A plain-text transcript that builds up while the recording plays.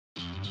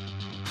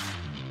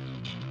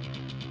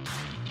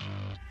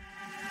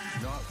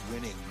You're not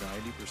winning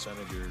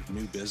 90% of your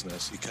new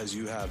business because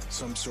you have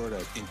some sort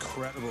of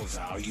incredible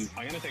value.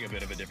 I'm going to take a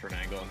bit of a different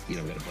angle. You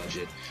know, got a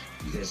budget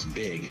this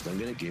big. I'm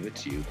going to give it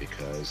to you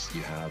because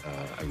you have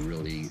a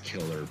really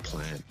killer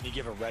plan. You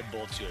give a Red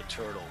Bull to a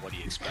turtle, what do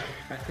you expect?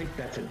 I think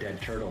that's a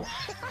dead turtle.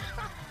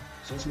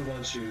 So let's move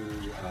on to...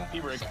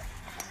 E-Rig.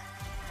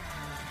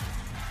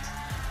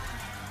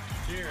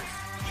 Cheers.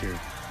 Cheers.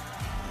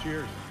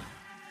 Cheers.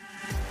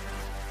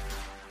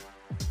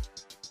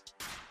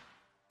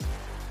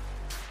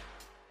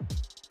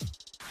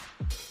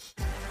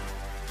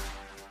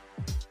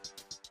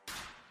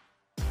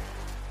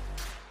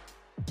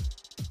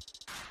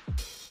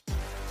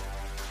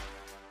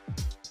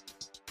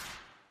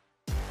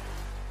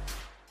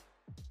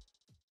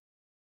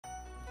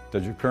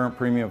 Does your current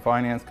premium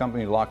finance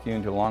company lock you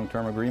into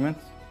long-term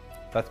agreements?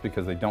 That's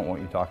because they don't want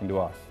you talking to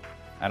us.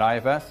 At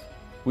IFS,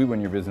 we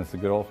win your business the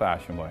good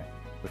old-fashioned way,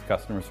 with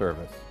customer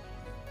service.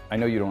 I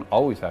know you don't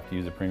always have to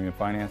use a premium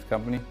finance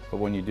company,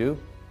 but when you do,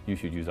 you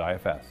should use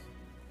IFS.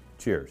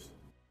 Cheers.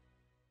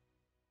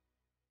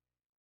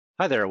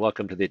 Hi there,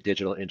 welcome to the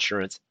Digital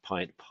Insurance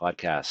Pint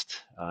podcast.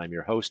 I'm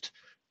your host,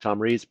 Tom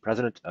Rees,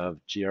 president of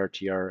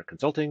GRTR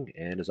Consulting,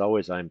 and as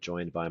always, I'm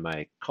joined by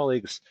my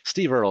colleagues,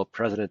 Steve Earle,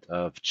 president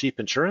of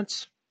Cheap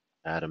Insurance,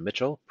 Adam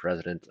Mitchell,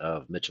 president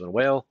of Mitchell &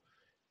 Whale,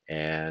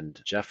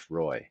 and Jeff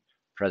Roy,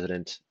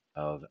 president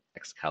of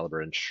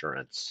Excalibur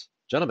Insurance.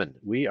 Gentlemen,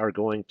 we are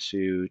going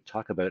to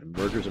talk about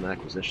mergers and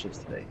acquisitions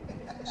today.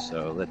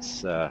 So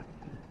let's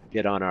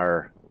get on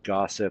our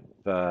gossip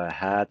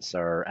hats,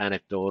 our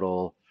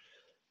anecdotal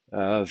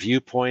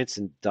viewpoints,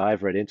 and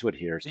dive right into it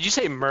here. Did you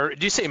say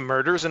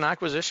murders and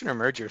acquisition or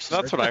mergers?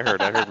 That's what I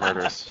heard. I heard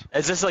murders.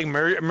 Is this like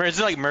is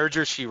it like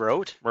Merger She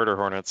Wrote? Murder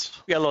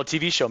Hornets. We got a little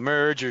TV show,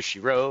 Merger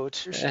She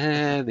Wrote.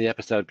 And the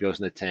episode goes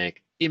in the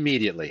tank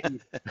immediately.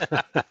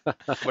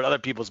 With other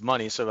people's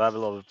money, so we'll have a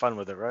little bit of fun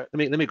with it, right?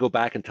 Let me go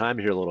back in time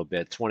here a little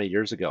bit. 20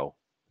 years ago,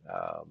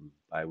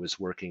 I was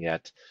working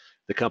at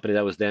the company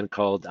that was then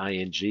called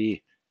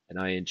ING, and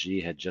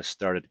ING had just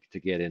started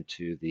to get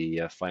into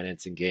the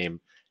financing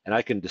game. And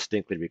I can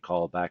distinctly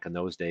recall back in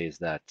those days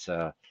that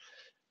there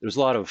was a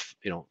lot of,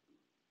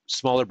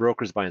 smaller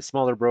brokers buying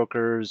smaller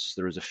brokers.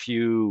 There was a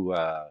few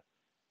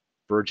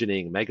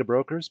burgeoning mega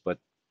brokers, but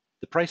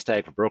the price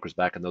tag for brokers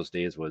back in those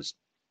days was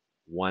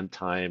 1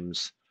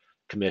 times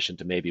commission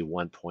to maybe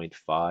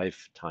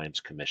 1.5 times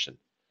commission.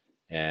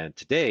 And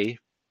today,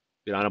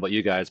 I don't know about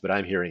you guys, but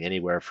I'm hearing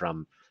anywhere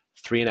from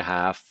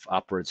 3.5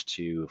 upwards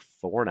to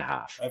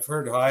 4.5. I've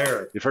heard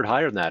higher. We've heard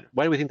higher than that.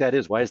 Why do we think that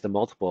is? Why is the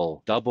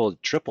multiple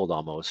doubled, tripled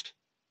almost,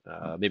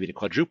 maybe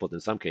quadrupled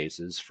in some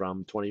cases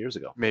from 20 years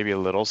ago? Maybe a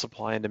little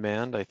supply and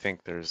demand. I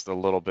think there's a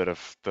little bit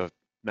of the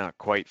not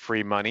quite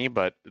free money,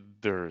 but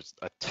there's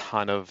a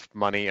ton of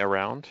money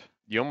around.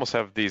 You almost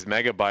have these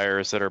mega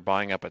buyers that are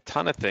buying up a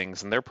ton of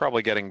things, and they're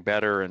probably getting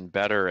better and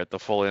better at the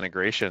full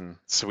integration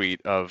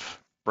suite of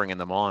bringing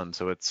them on.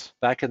 So it's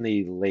back in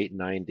the late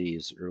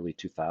 90s, early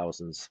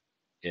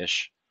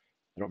 2000s-ish.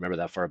 I don't remember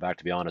that far back,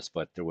 to be honest,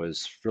 but there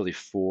was really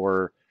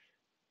 4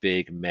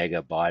 big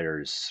mega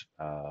buyers.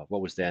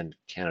 What was then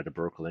Canada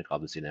Broker Link,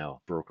 obviously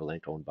now Broker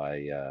Link, owned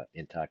by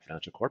Intact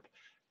Financial Corp,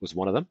 was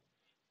one of them.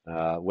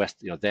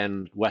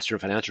 Then Western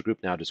Financial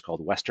Group, now just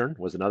called Western,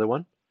 was another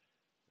one.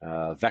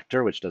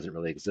 Vector, which doesn't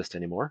really exist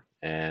anymore,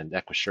 and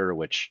Equisure,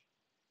 which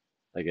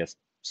I guess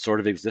sort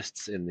of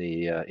exists in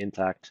the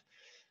Intact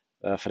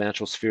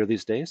financial sphere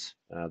these days.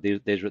 They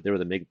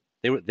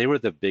were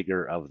the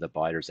bigger of the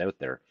buyers out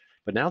there.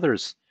 But now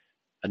there's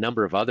a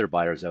number of other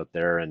buyers out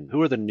there, and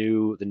who are the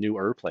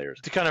newer players?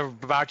 To kind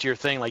of back to your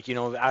thing,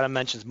 Adam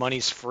mentions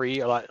money's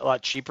free, a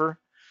lot cheaper.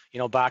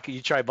 Back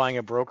you try buying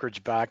a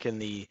brokerage back in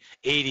the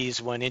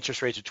 80s when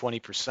interest rates are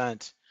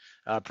 20%,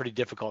 pretty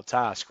difficult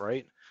task,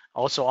 right?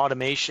 Also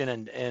automation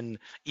and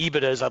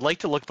EBITDAs. I'd like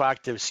to look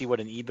back to see what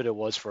an EBITDA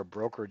was for a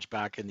brokerage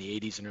back in the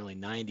 80s and early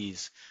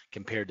 90s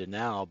compared to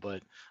now.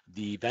 But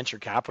the venture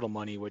capital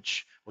money,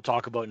 which we'll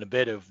talk about in a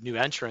bit, of new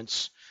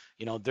entrants,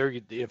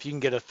 if you can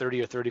get a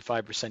 30 or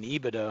 35%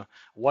 EBITDA,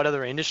 what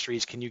other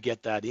industries can you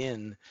get that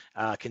in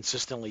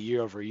consistently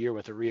year over year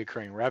with a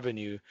reoccurring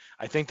revenue?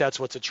 I think that's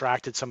what's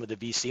attracted some of the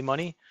VC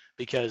money,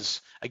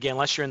 because again,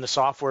 unless you're in the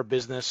software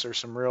business or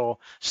some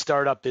real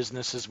startup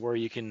businesses where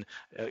you can,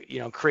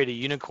 create a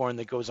unicorn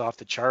that goes off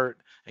the chart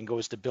and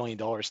goes to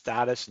billion-dollar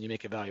status and you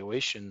make a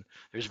valuation,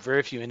 there's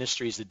very few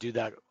industries that do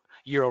that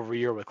year over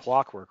year with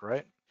clockwork,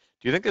 right?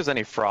 Do you think there's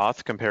any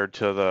froth compared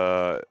to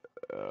the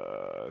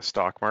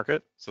stock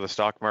market? So the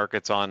stock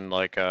market's on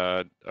like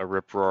a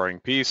rip-roaring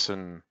piece,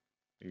 and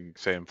you can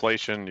say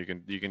inflation.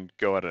 You can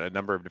go at a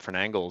number of different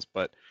angles,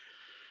 but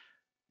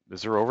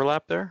is there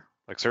overlap there?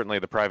 Like certainly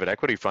the private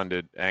equity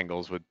funded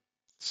angles would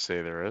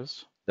say there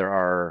is. There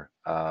are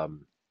a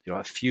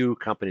few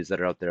companies that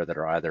are out there that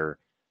are either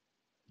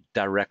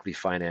directly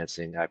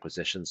financing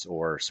acquisitions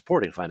or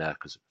supporting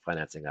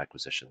financing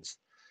acquisitions.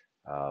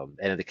 And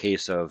in the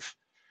case of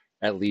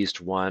at least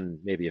one,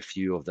 maybe a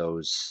few of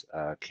those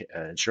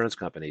insurance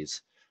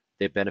companies,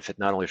 they benefit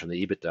not only from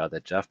the EBITDA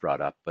that Jeff brought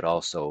up, but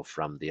also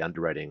from the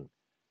underwriting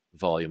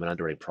volume and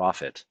underwriting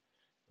profit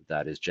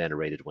that is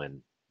generated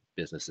when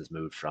business is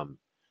moved from,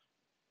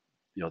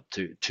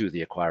 to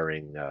the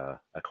acquiring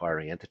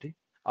entity?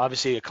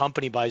 Obviously, a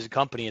company buys a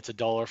company, it's a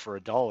dollar for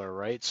a dollar,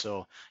 right?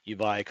 So you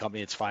buy a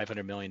company that's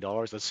 $500 million.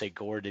 Let's say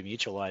Gore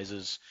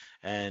demutualizes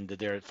and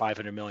they're at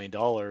 $500 million,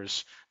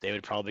 they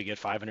would probably get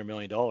 $500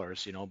 million,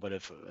 but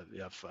if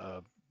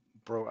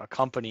a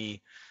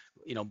company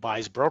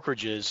buys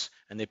brokerages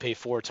and they pay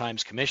 4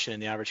 times commission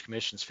and the average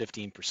commission is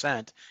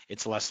 15%,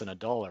 it's less than a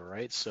dollar,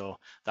 right? So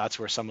that's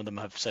where some of them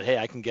have said, hey,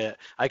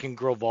 I can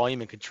grow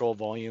volume and control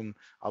volume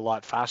a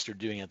lot faster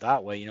doing it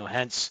that way.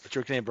 Hence the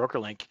True Canadian Broker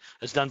Link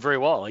has done very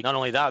well. Like, not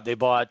only that, they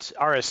bought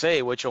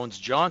RSA, which owns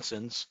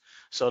Johnson's,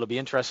 so it'll be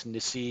interesting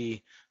to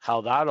see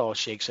how that all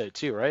shakes out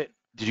too, right?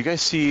 Did you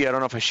guys see, I don't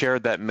know if I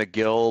shared that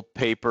McGill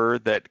paper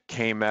that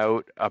came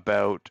out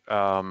about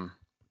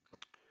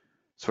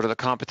sort of the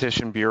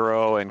Competition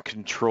Bureau and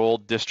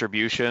controlled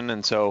distribution?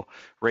 And so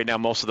right now,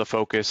 most of the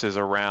focus is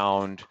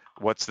around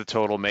what's the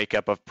total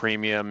makeup of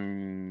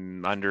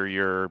premium under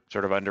your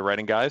sort of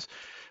underwriting guys.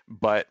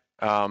 But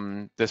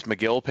this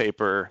McGill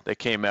paper that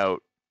came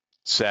out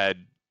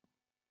said,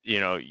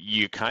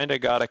 you kind of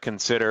got to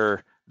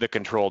consider the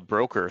controlled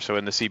broker. So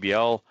in the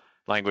CBL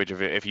language,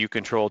 if you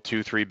control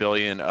 2-3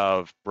 billion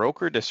of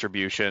broker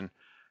distribution,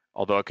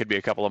 although it could be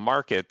a couple of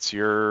markets,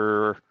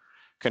 you're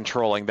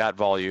controlling that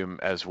volume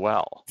as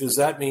well. Does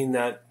that mean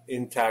that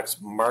Intact's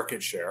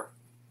market share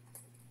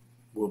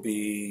will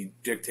be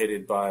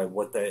dictated by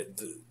what they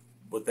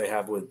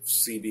have with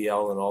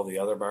CBL and all the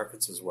other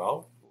markets as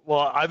well?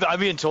 Well, I've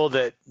been told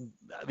that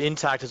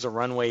Intact has a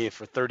runway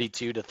for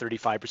 32 to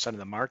 35% of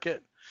the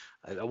market.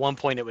 At one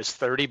point it was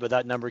 30, but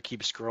that number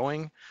keeps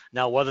growing.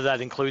 Now, whether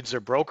that includes their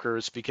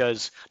brokers,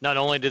 because not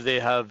only do they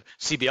have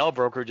CBL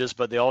brokerages,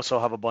 but they also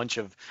have a bunch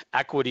of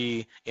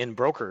equity in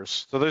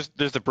brokers. So there's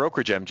the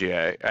brokerage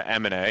MGA,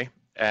 M&A,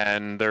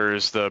 and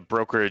there's the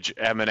brokerage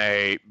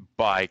M&A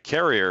by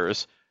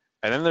carriers,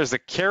 and then there's the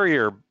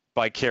carrier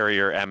by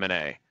carrier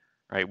M&A,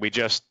 right? We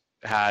just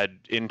had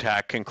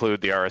Intact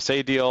conclude the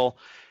RSA deal.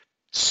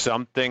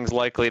 Something's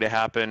likely to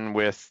happen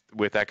with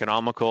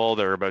Economical.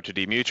 They're about to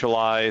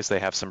demutualize. They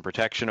have some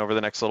protection over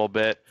the next little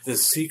bit. The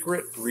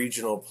secret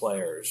regional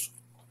players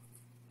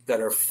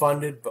that are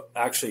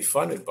actually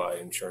funded by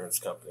insurance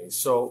companies.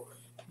 So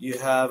you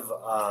have,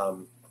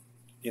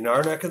 in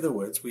our neck of the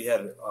woods, we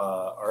had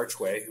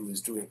Archway, who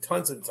was doing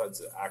tons and tons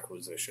of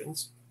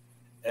acquisitions,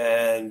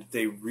 and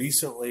they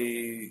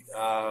recently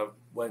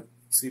went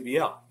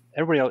CBL.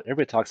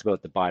 Everybody talks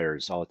about the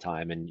buyers all the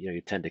time, and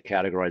you tend to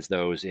categorize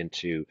those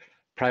into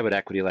private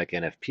equity like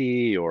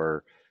NFP,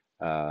 or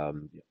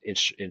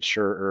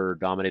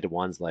insurer-dominated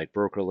ones like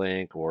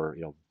BrokerLink, or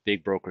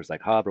big brokers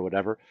like Hub or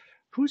whatever.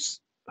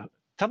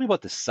 Tell me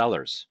about the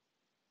sellers,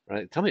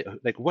 right? Tell me,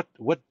 like, what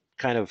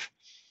are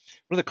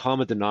the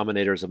common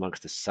denominators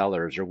amongst the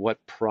sellers, or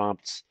what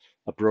prompts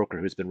a broker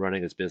who's been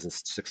running his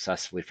business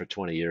successfully for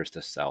 20 years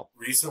to sell?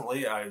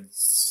 Recently, I'd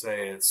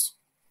say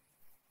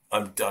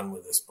I'm done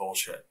with this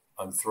bullshit.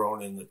 I'm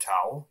throwing in the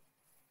towel.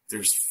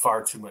 There's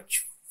far too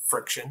much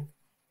friction.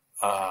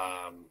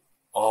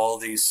 All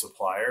these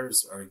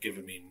suppliers are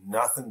giving me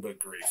nothing but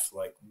grief,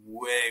 like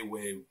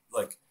way,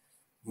 like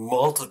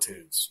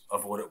multitudes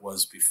of what it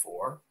was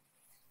before.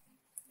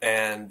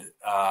 And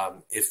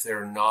if they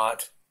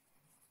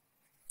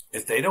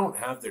don't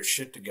have their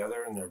shit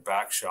together in their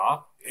back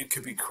shop, it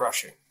could be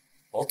crushing.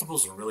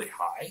 Multiples are really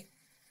high.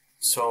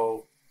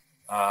 So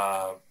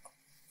I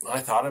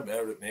thought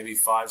about it maybe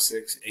 5,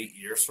 6, 8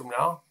 years from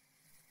now.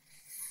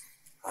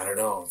 I don't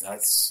know.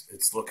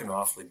 It's looking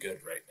awfully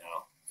good right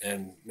now.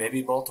 And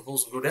maybe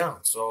multiples will go down.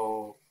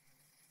 So,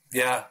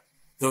 yeah,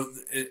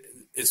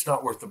 it's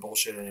not worth the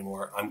bullshit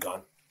anymore. I'm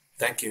gone.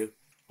 Thank you.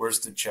 Where's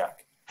the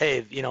check?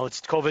 Hey,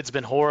 COVID's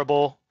been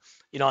horrible.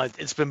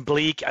 It's been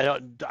bleak.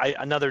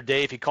 Another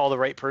day, if you call the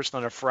right person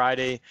on a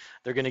Friday,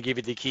 they're going to give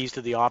you the keys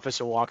to the office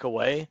and walk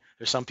away.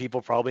 There's some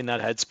people probably in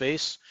that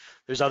headspace.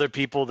 There's other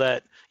people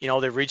that,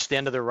 they've reached the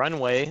end of their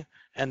runway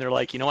and they're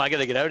like, I got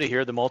to get out of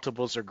here. The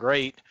multiples are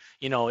great.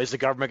 Is the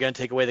government going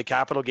to take away the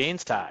capital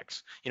gains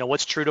tax?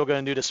 What's Trudeau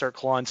going to do to start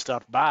clawing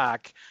stuff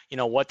back?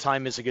 What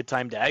time is a good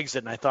time to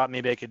exit? And I thought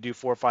maybe I could do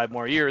 4 or 5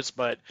 more years.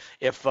 But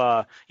if,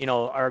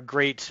 our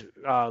great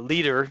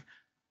leader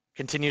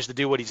continues to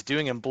do what he's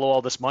doing and blow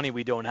all this money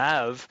we don't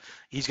have,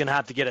 he's going to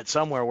have to get it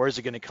somewhere. Where's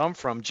it going to come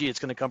from? It's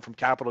going to come from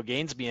capital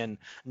gains being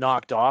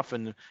knocked off.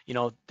 And,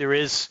 there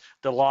is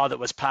the law that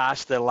was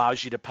passed that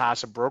allows you to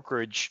pass a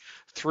brokerage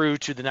through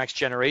to the next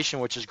generation,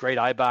 which is great.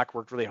 IBAC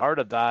worked really hard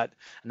at that,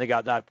 and they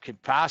got that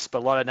passed. But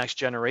a lot of next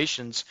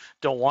generations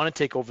don't want to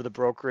take over the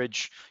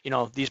brokerage.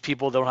 These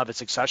people don't have a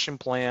succession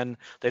plan.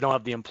 They don't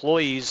have the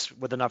employees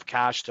with enough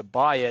cash to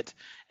buy it,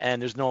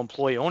 and there's no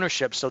employee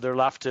ownership, so they're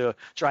left to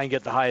try and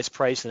get the highest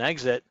price and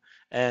exit.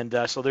 And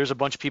so there's a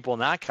bunch of people in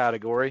that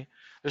category.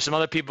 there's some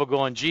other people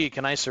going, gee,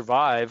 can I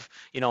survive?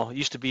 It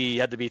used to be,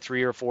 you had to be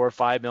 3 or 4 or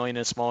 5 million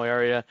in a small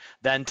area,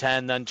 then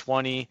 10, then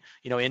 20.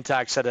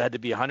 Intact said it had to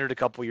be 100 a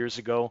couple years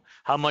ago.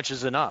 How much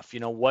is enough?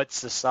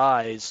 What's the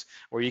size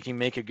where you can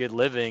make a good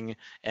living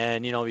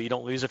and, you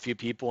don't lose a few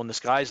people and the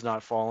sky's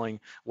not falling?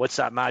 What's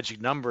that magic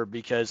number?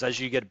 Because as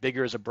you get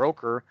bigger as a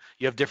broker,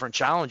 you have different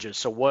challenges.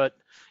 So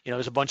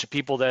there's a bunch of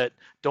people that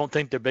don't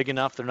think they're big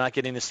enough. They're not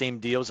getting the same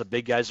deals the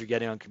big guys are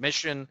getting on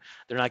commission.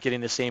 They're not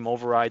getting the same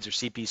overrides or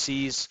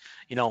CPCs.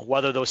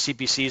 Whether those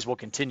CPCs will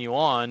continue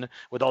on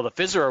with all the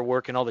FSRA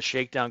work and all the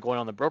shakedown going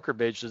on the broker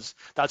pages,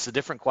 that's a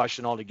different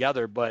question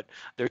altogether. But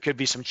there could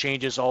be some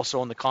changes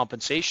also in the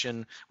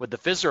compensation with the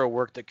FSRA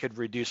work that could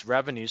reduce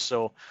revenue.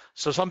 So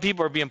some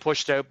people are being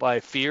pushed out by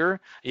fear.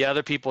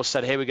 Other people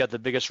said, hey, we got the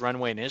biggest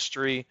runway in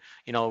history.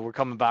 We're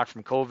coming back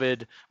from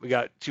COVID. We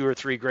got 2 or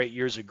 3 great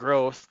years of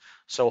growth.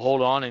 So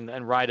hold on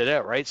and ride it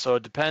out, right? So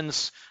it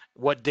depends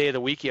what day of the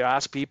week you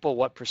ask people,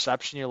 what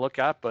perception you look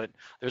at, but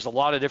there's a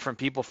lot of different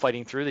people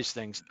fighting through these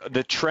things.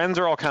 The trends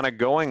are all kind of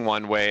going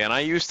one way, and I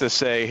used to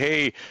say,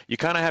 hey, you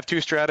kind of have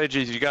 2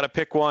 strategies. You got to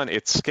pick one.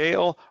 It's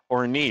scale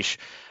or niche.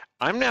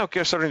 I'm now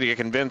starting to get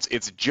convinced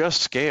it's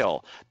just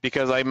scale,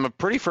 because I'm a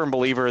pretty firm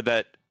believer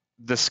that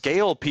the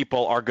scale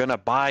people are going to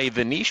buy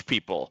the niche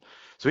people.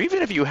 So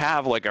even if you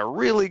have like a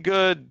really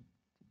good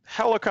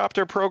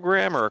helicopter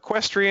program or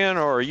equestrian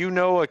or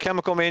a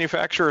chemical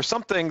manufacturer or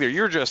something that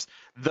you're just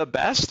the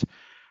best,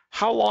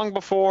 how long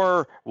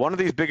before one of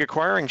these big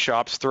acquiring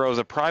shops throws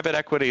a private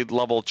equity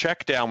level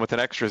check down with an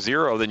extra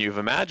zero than you've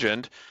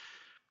imagined?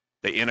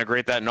 They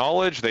integrate that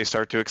knowledge, they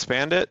start to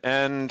expand it,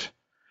 and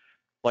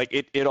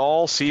it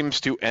all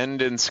seems to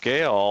end in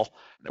scale.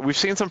 We've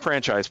seen some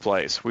franchise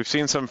plays. We've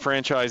seen some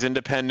franchise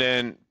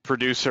independent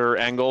producer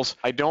angles.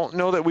 I don't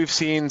know that we've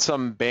seen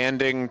some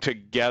banding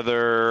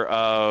together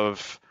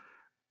of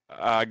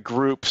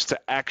groups to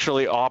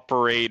actually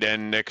operate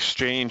and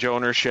exchange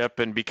ownership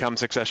and become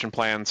succession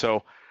plans.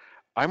 So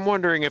I'm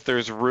wondering if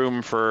there's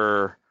room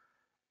for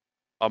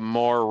a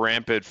more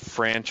rampant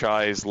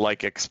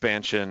franchise-like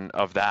expansion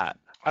of that.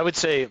 I would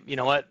say,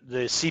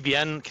 the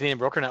CBN, Canadian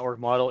Broker Network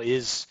model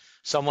is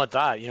somewhat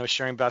that,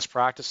 sharing best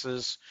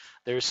practices.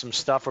 There's some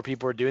stuff where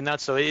people are doing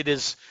that. So it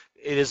is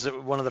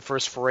one of the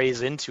first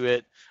forays into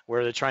it,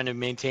 where they're trying to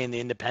maintain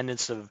the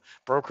independence of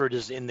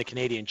brokerages in the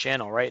Canadian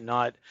channel, right?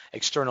 Not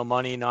external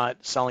money, not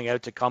selling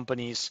out to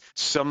companies.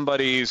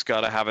 Somebody's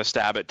got to have a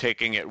stab at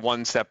taking it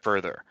one step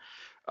further.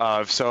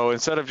 So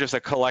instead of just a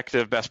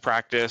collective best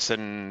practice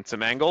and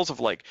some angles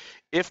of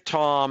if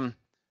Tom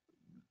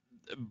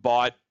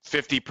bought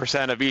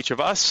 50% of each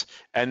of us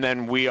and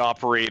then we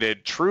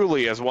operated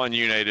truly as one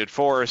united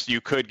force,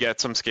 you could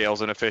get some scales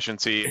and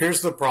efficiency.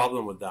 Here's the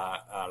problem with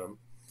that, Adam.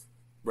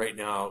 Right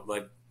now,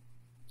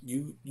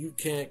 you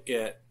can't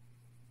get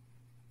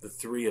the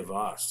 3 of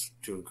us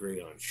to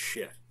agree on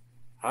shit.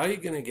 How are you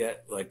going to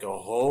get a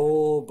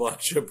whole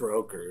bunch of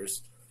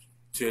brokers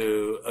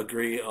to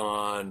agree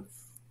on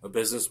a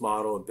business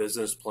model, a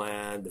business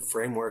plan, the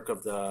framework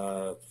of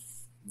the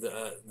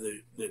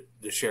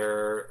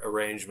share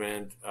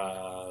arrangement,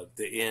 the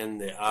in,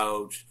 the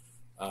out?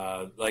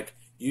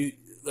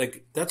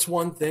 That's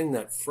one thing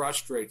that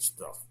frustrates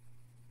the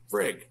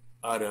frig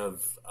out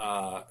of,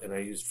 and I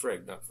use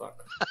frig, not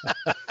fuck.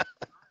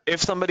 If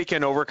somebody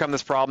can overcome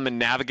this problem and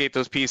navigate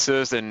those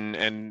pieces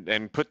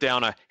and put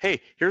down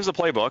hey, here's a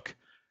playbook.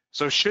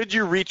 So should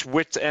you reach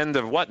wit's end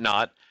of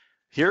whatnot,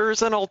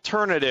 here's an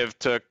alternative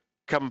to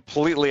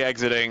completely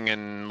exiting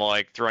and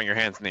throwing your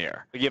hands in the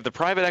air. You have the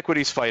private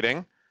equities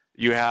fighting.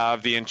 You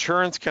have the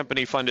insurance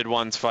company funded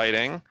ones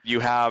fighting.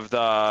 You have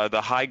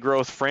the high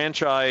growth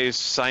franchise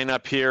sign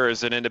up here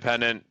as an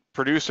independent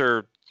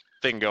producer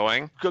thing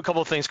going. A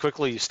couple of things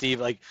quickly,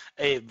 Steve. I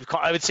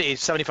would say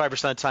 75% of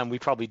the time we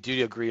probably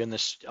do agree on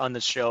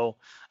this show.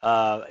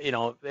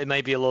 It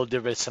might be a little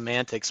different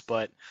semantics,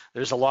 but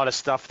there's a lot of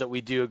stuff that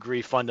we do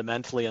agree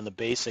fundamentally on the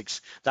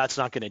basics. That's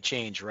not going to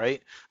change,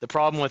 right? The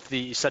problem with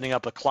the setting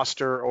up a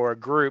cluster or a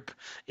group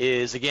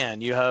is, again,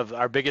 you have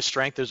our biggest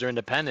strength is our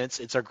independence.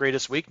 It's our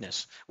greatest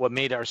weakness. What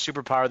made our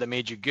superpower that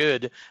made you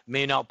good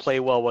may not play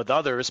well with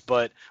others,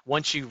 but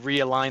once you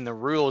realign the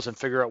rules and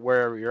figure out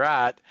where you're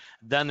at,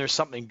 then there's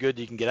something good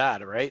you can get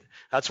at, right?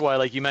 That's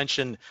why, you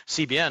mentioned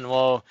CBN.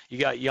 Well, you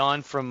got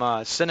Jan from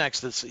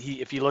Synex.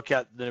 If you look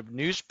at the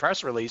news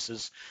press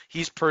releases,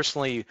 he's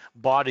personally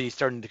bought it. He's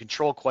starting to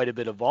control quite a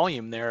bit of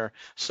volume there.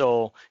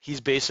 So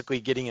he's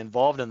basically getting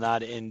involved in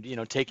that and,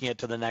 taking it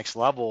to the next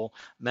level,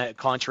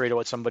 contrary to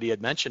what somebody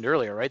had mentioned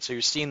earlier, right? So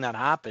you're seeing that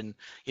happen.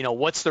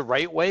 What's the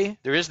right way?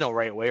 There is no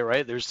right way,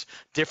 right? There's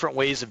different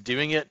ways of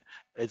doing it.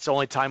 It's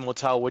only time will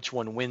tell which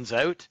one wins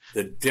out.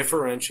 The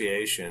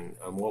differentiation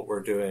on what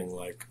we're doing,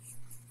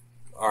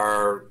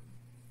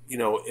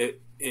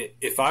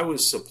 if I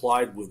was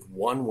supplied with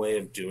one way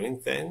of doing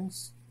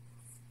things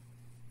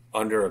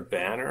under a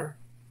banner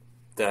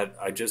that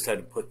I just had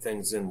to put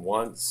things in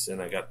once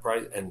and I got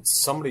price and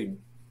somebody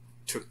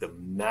took the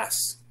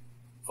mess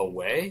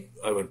away,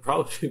 I would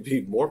probably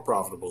be more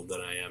profitable than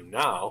I am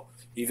now,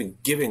 even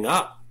giving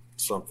up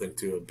something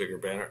to a bigger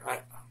banner.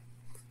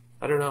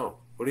 I don't know.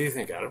 What do you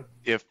think, Adam?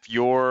 If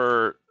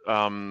you're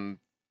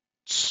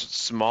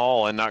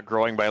small and not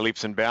growing by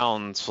leaps and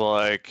bounds,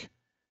 like,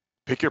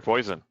 pick your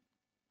poison,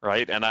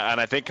 right? And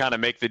I think kind of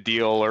make the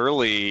deal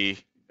early,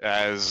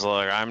 as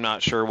like, I'm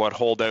not sure what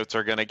holdouts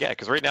are going to get,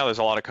 because right now there's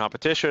a lot of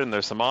competition,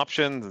 there's some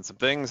options and some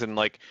things, and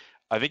like,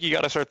 I think you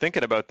got to start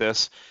thinking about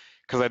this,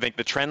 because I think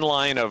the trend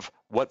line of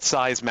what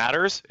size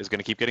matters is going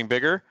to keep getting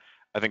bigger.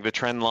 I think the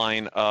trend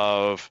line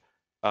of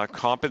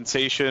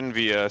compensation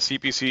via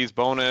CPCs,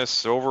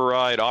 bonus,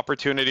 override,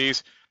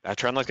 opportunities, that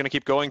trend line is going to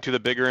keep going to the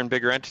bigger and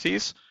bigger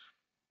entities.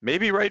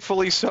 Maybe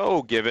rightfully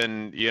so,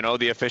 given, you know,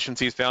 the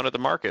efficiencies found at the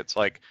markets.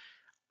 Like,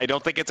 I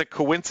don't think it's a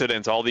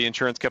coincidence all the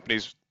insurance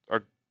companies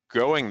are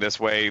going this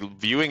way,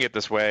 viewing it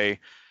this way.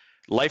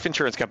 Life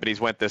insurance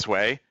companies went this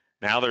way.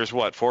 Now there's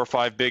what, 4 or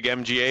 5 big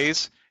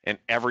MGAs, and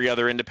every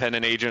other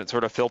independent agent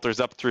sort of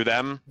filters up through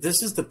them.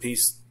 This is the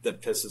piece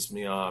that pisses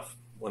me off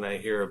when I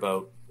hear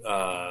about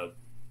a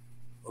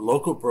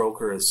local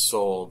broker is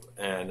sold,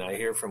 and I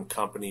hear from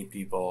company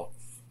people,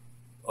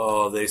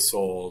 oh, they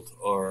sold,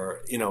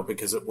 or, you know,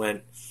 because it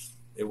went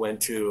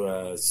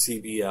to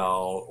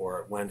CBL,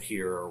 or it went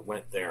here or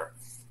went there.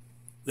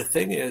 The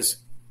thing is,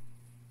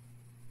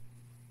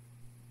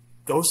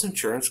 those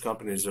insurance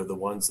companies are the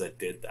ones that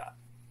did that.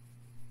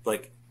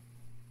 Like,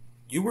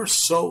 you were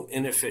so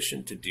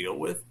inefficient to deal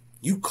with,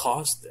 you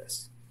caused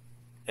this,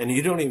 and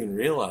you don't even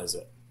realize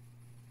it.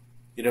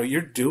 You know,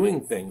 you're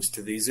doing things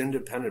to these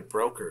independent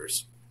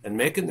brokers and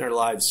making their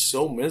lives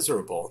so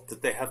miserable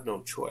that they have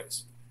no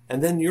choice.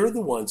 And then you're the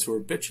ones who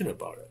are bitching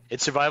about it.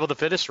 It's survival of the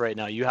fittest right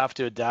now. You have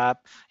to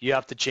adapt. You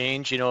have to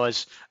change. You know,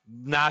 as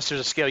masters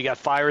of scale, you got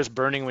fires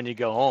burning when you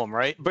go home,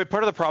 right? But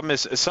part of the problem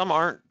is some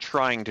aren't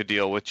trying to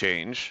deal with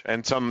change,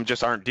 and some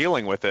just aren't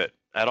dealing with it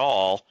at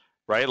all,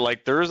 right?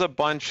 Like, there's a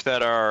bunch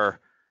that are,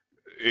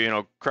 you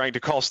know, trying to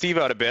call Steve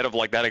out a bit of,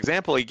 like, that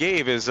example he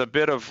gave is a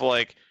bit of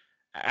like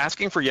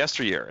asking for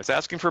yesteryear. It's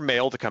asking for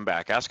mail to come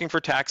back, asking for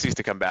taxis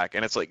to come back,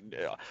 and it's like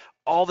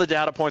all the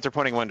data points are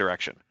pointing one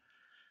direction.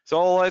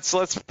 So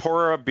let's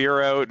pour a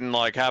beer out and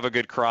like have a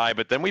good cry,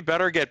 but then we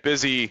better get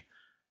busy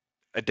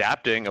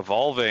adapting,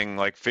 evolving,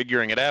 like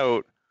figuring it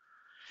out.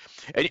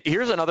 And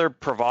here's another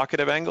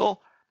provocative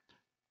angle.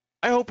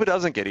 I hope it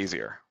doesn't get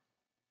easier,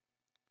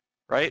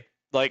 right?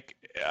 Like,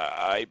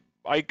 I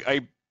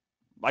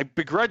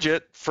begrudge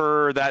it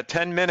for that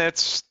 10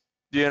 minutes,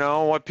 you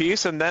know, a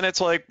piece, and then it's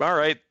like, all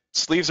right,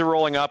 sleeves are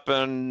rolling up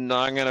and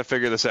I'm going to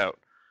figure this out,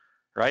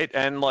 right?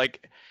 And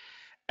like,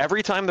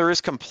 every time there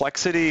is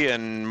complexity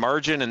and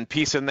margin and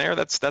piece in there,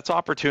 that's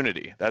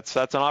opportunity. That's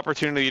an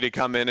opportunity to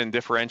come in and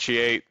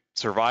differentiate,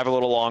 survive a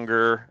little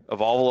longer,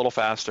 evolve a little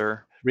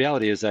faster.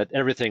 Reality is that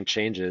everything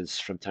changes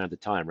from time to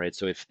time, right?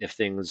 So if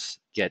things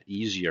get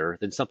easier,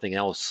 then something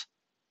else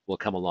will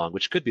come along,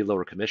 which could be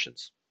lower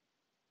commissions,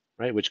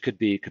 right? Which could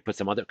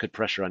put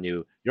pressure on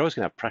you. You're always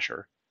going to have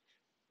pressure.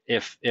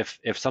 If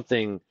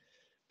something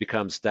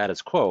becomes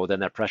status quo, then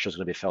that pressure is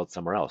going to be felt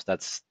somewhere else.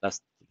 That's the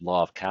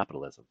law of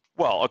capitalism.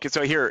 Well, okay,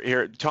 so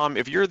here, Tom,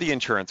 if you're the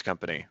insurance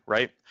company,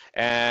 right,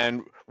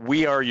 and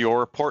we are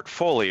your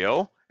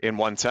portfolio in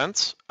one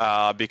sense,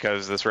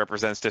 because this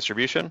represents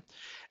distribution,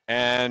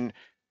 and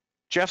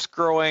Jeff's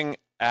growing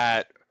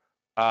at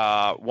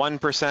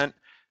 1%,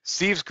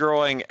 Steve's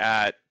growing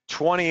at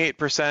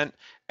 28%,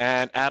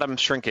 and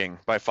Adam's shrinking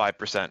by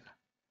 5%.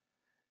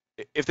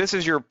 If this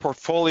is your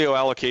portfolio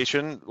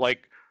allocation,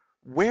 like,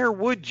 where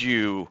would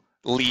you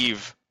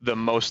leave the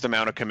most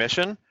amount of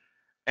commission?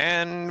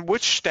 And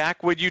which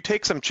stack would you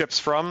take some chips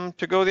from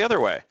to go the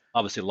other way?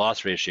 Obviously,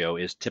 loss ratio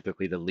is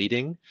typically the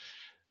leading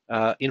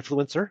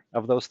influencer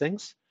of those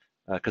things,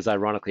 because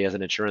ironically, as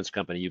an insurance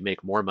company, you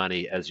make more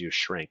money as you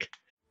shrink.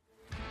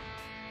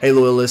 Hey,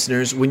 loyal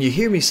listeners, when you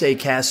hear me say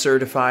CAS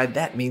certified,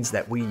 that means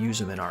that we use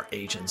them in our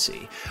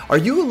agency. Are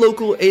you a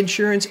local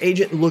insurance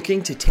agent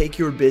looking to take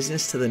your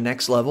business to the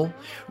next level?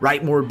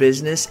 Write more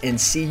business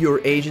and see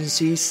your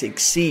agency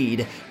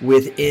succeed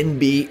with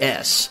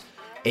NBS,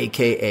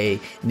 aka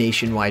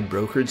Nationwide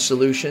Brokerage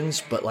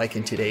Solutions. But like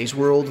in today's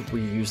world,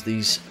 we use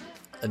these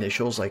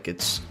initials like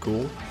it's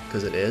cool,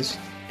 because it is.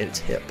 It's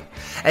hip.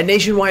 At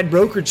Nationwide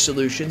Brokerage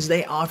Solutions,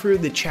 they offer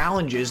the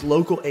challenges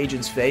local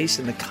agents face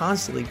in the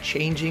constantly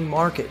changing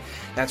market.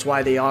 That's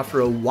why they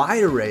offer a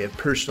wide array of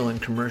personal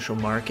and commercial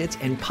markets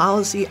and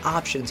policy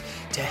options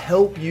to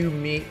help you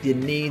meet the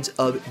needs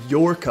of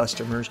your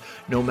customers,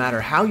 no matter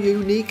how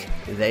unique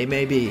they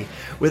may be.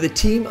 With a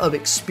team of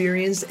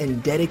experienced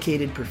and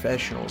dedicated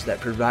professionals that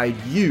provide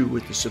you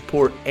with the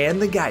support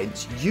and the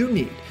guidance you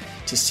need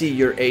to see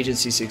your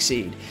agency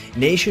succeed,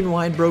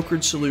 Nationwide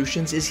Brokerage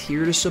Solutions is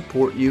here to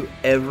support you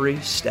every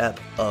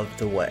step of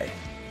the way.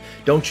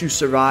 Don't you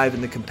survive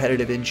in the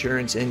competitive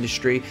insurance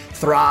industry?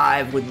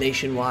 Thrive with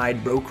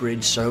Nationwide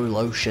Brokerage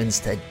Solutions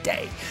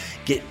today.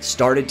 Get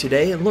started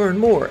today and learn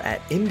more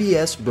at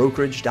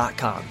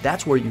mbsbrokerage.com.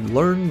 That's where you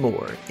learn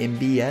more,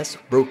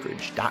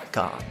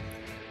 mbsbrokerage.com.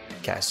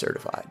 CAS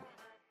certified.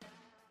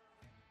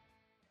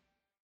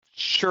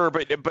 Sure,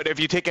 but if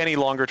you take any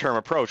longer term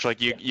approach, like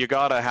you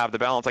gotta have the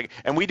balance. Like,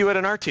 and we do it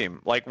in our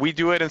team. Like we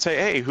do it and say,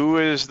 hey, who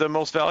is the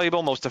most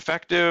valuable, most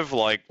effective?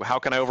 Like, how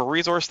can I over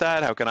resource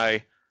that? How can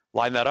I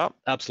line that up?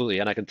 Absolutely,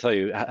 and I can tell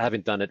you,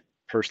 having done it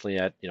personally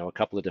at a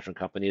couple of different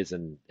companies,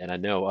 and I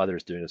know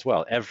others doing it as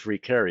well. Every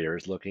carrier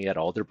is looking at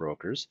all their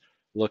brokers,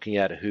 looking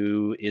at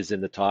who is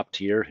in the top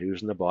tier,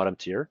 who's in the bottom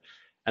tier,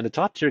 and the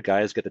top tier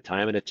guys get the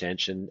time and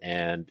attention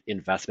and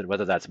investment,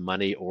 whether that's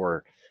money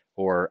or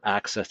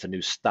access to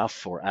new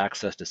stuff or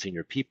access to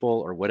senior people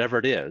or whatever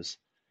it is.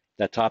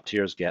 That top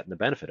tier is getting the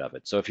benefit of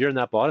it. So if you're in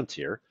that bottom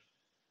tier,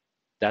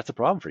 that's a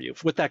problem for you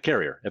with that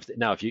carrier.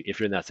 If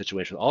you're in that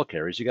situation with all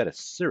carriers, you got a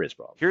serious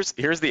problem.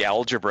 Here's the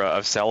algebra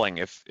of selling,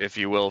 if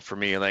you will, for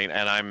me, and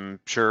I'm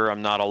sure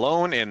I'm not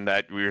alone in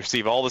that we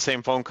receive all the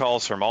same phone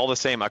calls from all the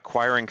same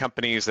acquiring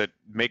companies that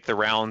make the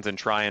rounds and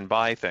try and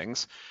buy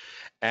things.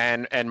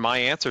 And my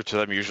answer to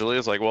them usually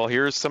is like, well,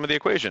 here's some of the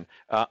equation.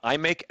 I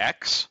make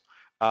X.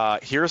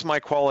 Here's my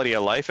quality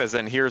of life, as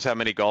in here's how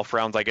many golf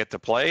rounds I get to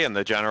play and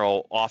the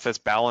general office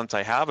balance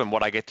I have and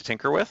what I get to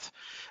tinker with.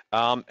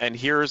 And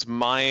here's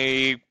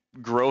my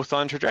growth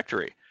on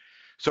trajectory.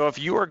 So if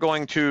you are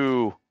going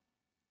to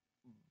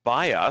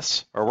buy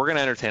us, or we're going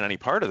to entertain any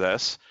part of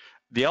this,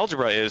 the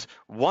algebra is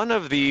one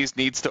of these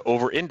needs to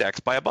over-index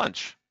by a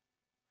bunch,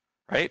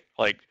 right?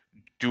 Like,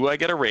 do I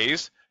get a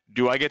raise?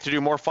 Do I get to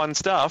do more fun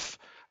stuff?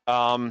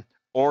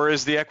 Or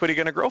is the equity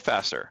going to grow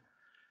faster?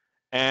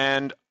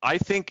 And I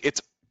think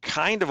it's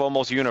kind of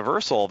almost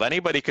universal of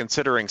anybody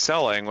considering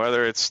selling,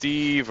 whether it's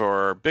Steve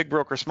or big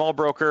broker, small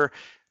broker,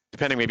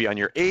 depending maybe on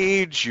your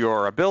age,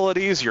 your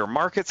abilities, your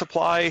market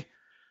supply,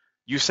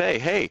 you say,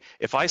 hey,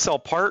 if I sell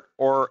part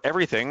or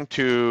everything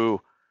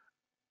to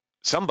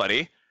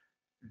somebody,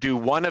 do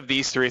one of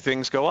these three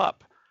things go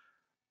up,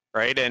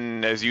 right?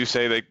 And as you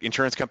say, the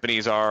insurance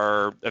companies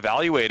are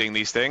evaluating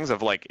these things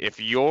of like, if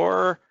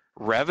your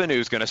revenue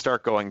is going to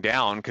start going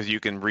down because you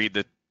can read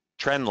the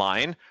trend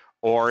line,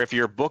 or if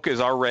your book is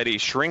already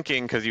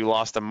shrinking because you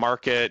lost a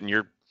market and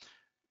your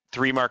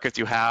 3 markets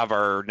you have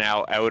are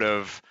now out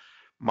of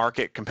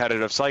market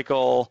competitive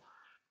cycle,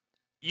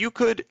 you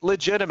could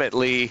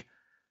legitimately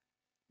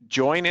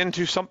join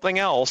into something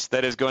else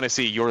that is going to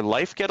see your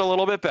life get a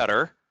little bit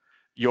better,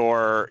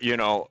 your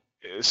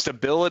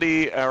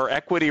stability or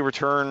equity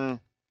return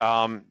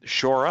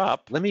shore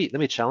up. Let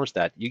me challenge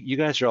that. You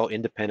guys are all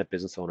independent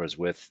business owners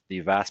with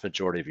the vast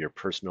majority of your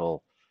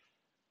personal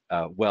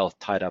wealth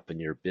tied up in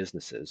your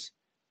businesses.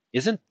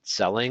 Isn't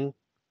selling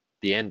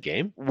the end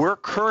game? We're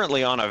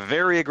currently on a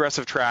very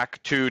aggressive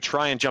track to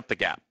try and jump the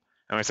gap.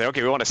 And we say,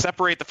 okay, we want to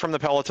separate from the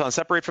peloton,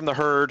 separate from the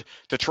herd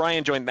to try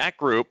and join that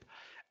group.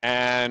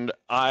 And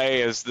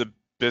I, as the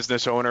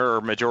business owner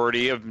or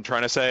majority, am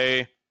trying to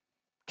say,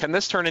 can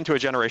this turn into a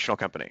generational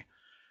company?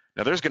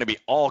 Now, there's going to be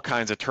all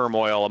kinds of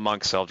turmoil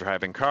amongst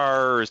self-driving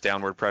cars,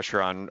 downward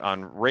pressure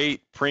on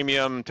rate,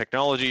 premium,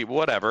 technology,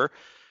 whatever.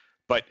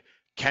 But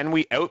can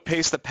we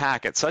outpace the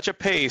pack at such a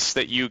pace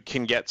that you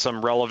can get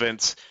some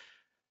relevance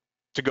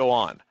to go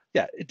on?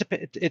 Yeah,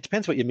 it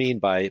depends what you mean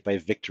by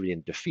victory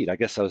and defeat. I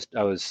guess I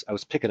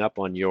was picking up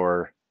on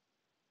your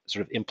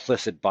sort of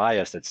implicit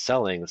bias that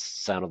selling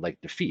sounded like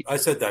defeat. I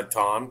said that,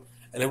 Tom,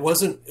 and it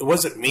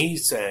wasn't me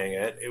saying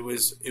it. It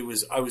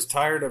was I was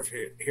tired of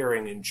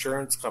hearing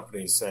insurance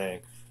companies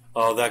saying,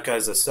 "Oh, that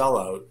guy's a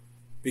sellout,"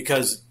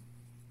 because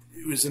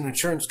it was an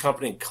insurance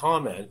company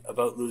comment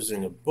about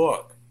losing a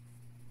book,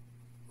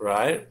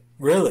 right?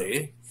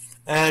 Really,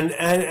 and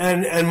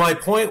my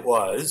point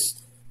was,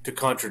 to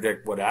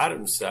contradict what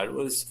Adam said,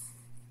 was,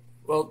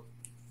 well,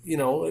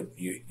 you're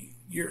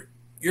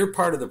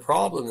part of the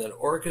problem that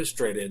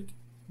orchestrated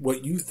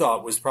what you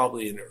thought was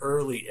probably an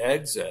early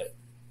exit,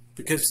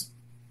 because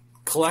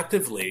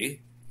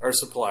collectively our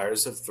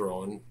suppliers have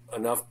thrown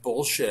enough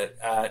bullshit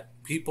at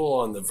people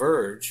on the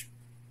verge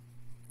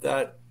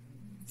that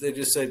they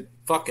just say,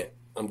 fuck it,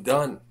 I'm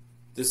done.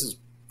 This is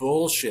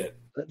bullshit.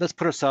 Let's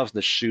put ourselves in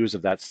the shoes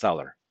of that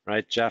seller,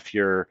 right? Jeff,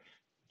 you're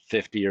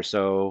 50 or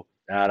so.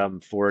 Adam,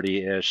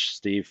 40-ish,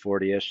 Steve,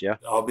 40-ish, yeah?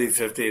 I'll be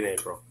 50 in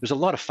April. There's a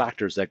lot of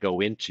factors that go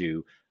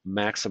into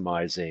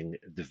maximizing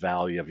the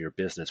value of your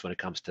business when it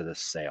comes to this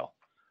sale.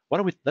 Why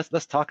don't we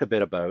let's talk a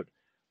bit about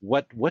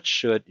what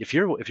should, if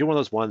you're one of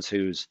those ones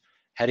who's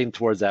heading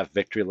towards that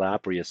victory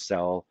lap where you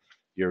sell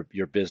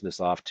your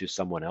business off to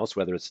someone else,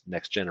 whether it's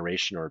next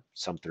generation or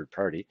some third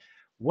party,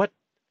 what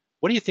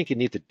do you think you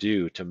need to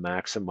do to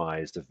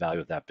maximize the value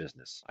of that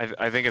business?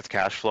 I think it's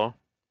cash flow.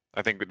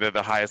 I think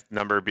the highest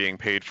number being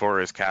paid for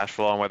is cash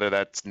flow, and whether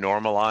that's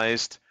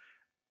normalized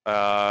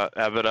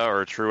EBITDA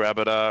or true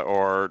EBITDA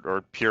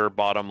or pure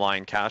bottom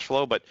line cash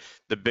flow. But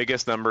the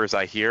biggest numbers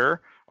I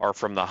hear are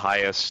from the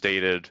highest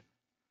stated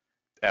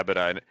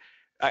EBITDA. And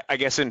I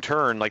guess in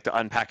turn, like, to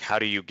unpack how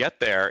do you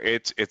get there,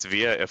 it's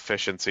via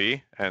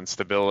efficiency and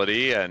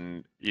stability.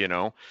 And,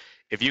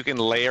 if you can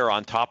layer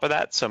on top of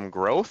that some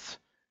growth,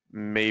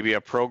 maybe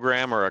a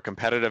program or a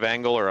competitive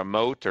angle or a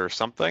moat or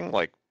something,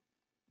 like,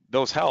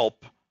 those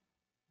help.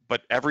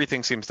 But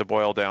everything seems to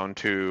boil down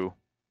to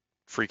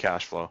free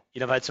cash flow.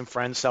 I've had some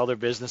friends sell their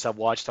business. I've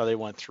watched how they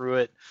went through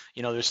it.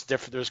 There's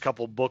a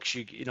couple books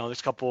there's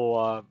a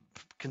couple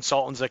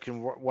consultants that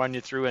can run you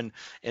through.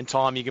 And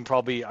Tom,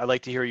 I'd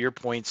like to hear your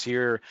points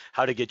here,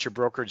 how to get your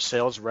brokerage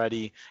sales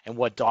ready and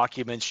what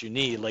documents you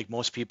need. Like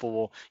most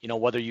people will,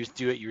 whether you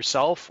do it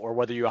yourself or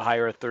whether you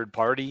hire a third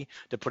party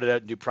to put it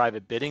out and do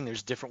private bidding,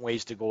 there's different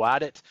ways to go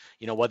at it.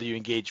 Whether you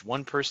engage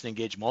one person,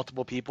 engage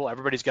multiple people,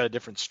 everybody's got a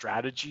different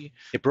strategy.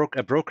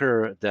 A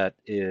broker that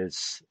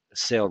is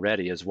sale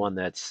ready is one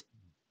that's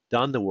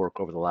done the work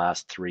over the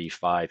last 3,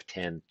 5,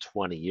 10,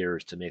 20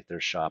 years to make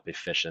their shop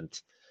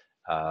efficient.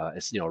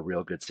 It's a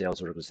real good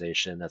sales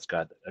organization that's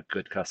got a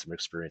good customer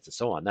experience and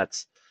so on.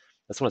 That's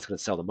one that's going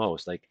to sell the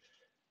most. Like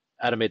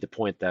Adam made the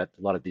point that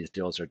a lot of these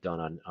deals are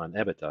done on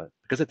EBITDA,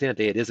 because at the end of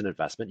the day, it is an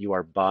investment.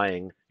 You're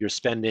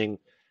spending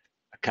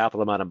a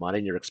capital amount of money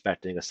and you're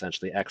expecting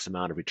essentially X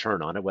amount of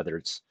return on it,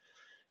 whether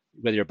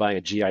you're buying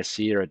a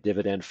GIC or a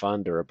dividend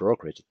fund or a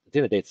brokerage. At the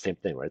end of the day, it's the same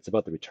thing, right? It's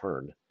about the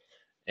return.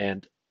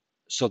 And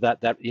so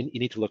that you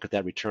need to look at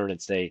that return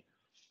and say,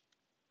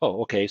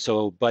 oh, okay,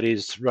 so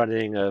Buddy's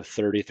running a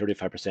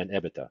 30-35%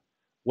 EBITDA.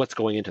 What's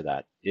going into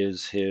that?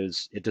 Does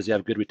he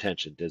have good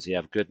retention? Does he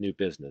have good new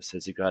business?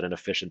 Has he got an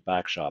efficient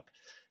back shop?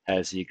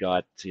 Has he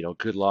got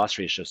good loss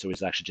ratio, so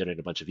he's actually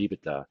generating a bunch of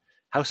EBITDA?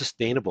 How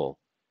sustainable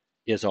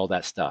is all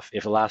that stuff?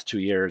 If the last 2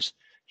 years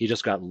he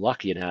just got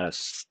lucky and had a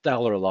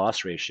stellar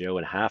loss ratio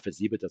and half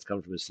his EBITDA's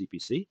coming from his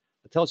CPC,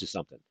 that tells you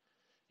something.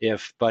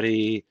 If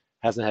Buddy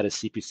hasn't had a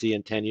CPC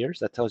in 10 years,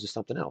 that tells you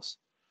something else,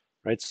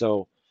 right?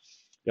 So,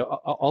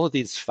 all of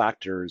these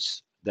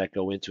factors that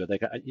go into it,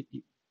 like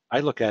I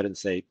look at it and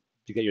say,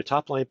 you get your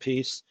top line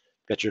piece,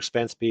 you got your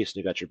expense piece, and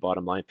you got your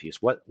bottom line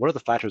piece. What are the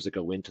factors that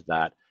go into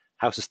that?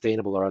 How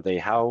sustainable are they?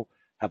 How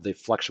have they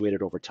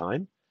fluctuated over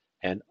time?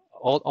 And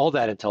all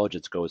that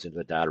intelligence goes into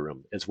the data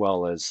room, as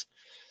well as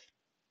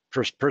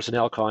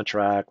personnel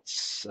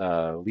contracts,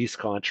 lease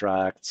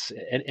contracts,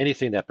 and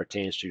anything that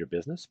pertains to your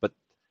business. But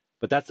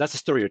that's the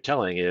story you're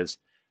telling is,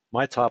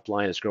 my top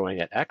line is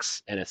growing at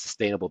X and it's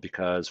sustainable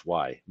because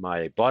Y.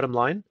 My bottom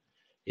line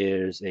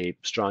is a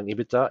strong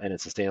EBITDA and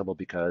it's sustainable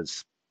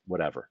because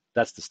whatever.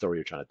 That's the story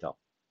you're trying to tell.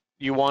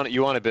 You want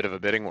a bit of a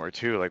bidding war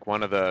too. Like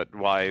one of the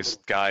wise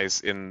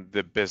guys in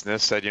the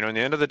business said, in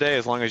the end of the day,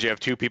 as long as you have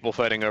two people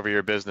fighting over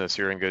your business,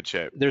 you're in good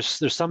shape. There's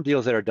some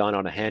deals that are done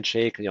on a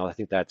handshake. I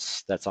think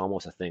that's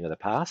almost a thing of the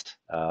past.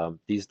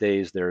 These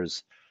days,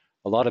 there's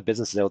a lot of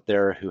businesses out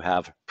there who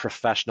have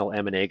professional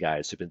M&A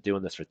guys who've been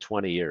doing this for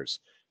 20 years,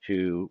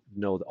 who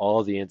know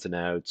all the ins and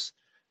outs,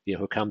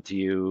 who come to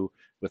you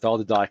with all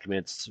the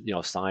documents,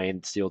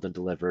 signed, sealed, and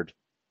delivered,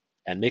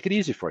 and make it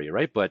easy for you,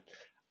 right? But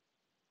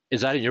is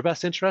that in your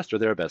best interest or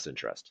their best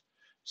interest?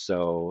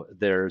 So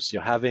there's,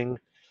 having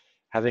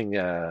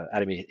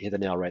Adam hit the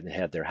nail right in the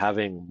head there,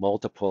 having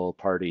multiple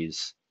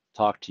parties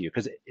talk to you,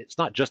 because it's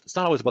not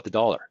always about the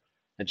dollar.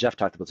 And Jeff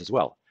talked about this as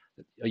well.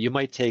 You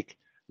might take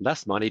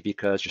less money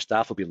because your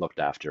staff will be looked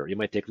after. You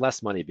might take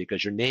less money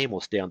because your name will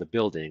stay on the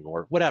building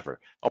or whatever.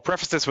 I'll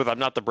preface this with, I'm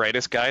not the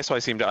brightest guy, so I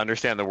seem to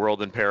understand the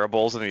world in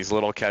parables and these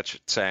little catch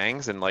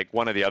sayings. And like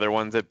one of the other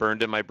ones that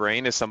burned in my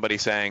brain is somebody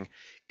saying,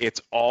 it's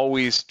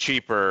always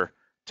cheaper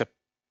to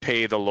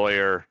pay the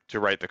lawyer to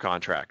write the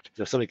contract.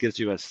 So if somebody gives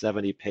you a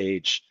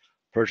 70-page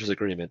purchase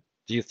agreement,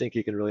 do you think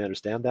you can really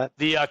understand that?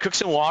 The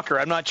Cooks & Walker,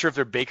 I'm not sure if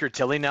they're Baker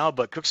Tilly now,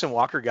 but Cooks &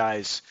 Walker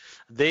guys,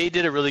 they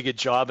did a really good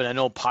job. And I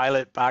know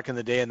Pilot back in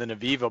the day and then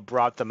Aviva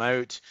brought them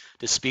out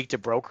to speak to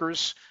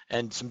brokers,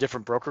 and some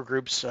different broker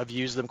groups have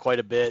used them quite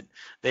a bit.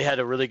 They had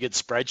a really good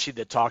spreadsheet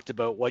that talked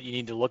about what you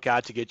need to look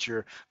at to get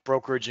your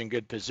brokerage in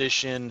good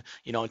position,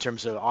 in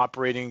terms of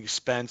operating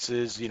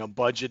expenses,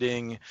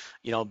 budgeting,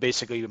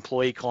 basically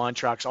employee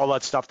contracts, all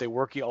that stuff. They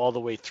work you all the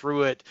way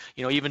through it,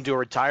 even do a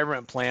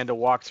retirement plan to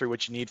walk through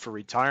what you need for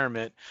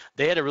retirement.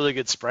 They had a really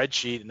good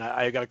spreadsheet, and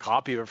I got a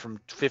copy of it from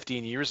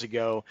 15 years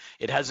ago.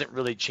 It hasn't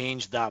really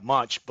changed that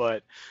much,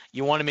 but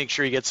you want to make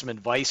sure you get some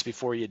advice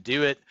before you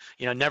do it.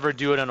 Never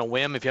do it on a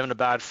whim. If you're having a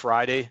bad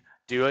Friday,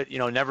 do it.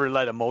 Never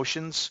let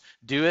emotions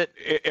do it.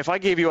 If I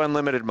gave you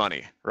unlimited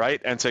money, right,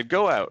 and said,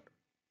 go out,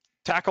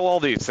 tackle all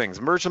these things,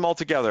 merge them all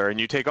together, and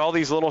you take all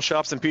these little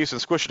shops and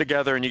pieces, squish it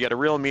together, and you get a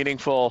real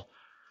meaningful,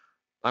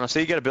 I don't know,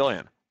 say you get $1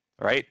 billion,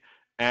 right?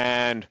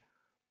 And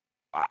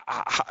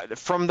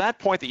from that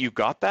point that you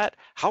got that,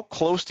 how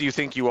close do you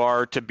think you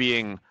are to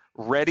being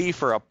ready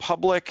for a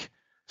public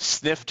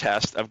sniff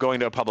test of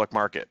going to a public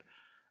market?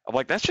 I'm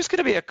like, that's just going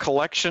to be a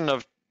collection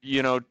of,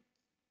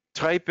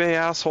 type A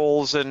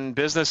assholes and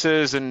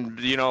businesses and,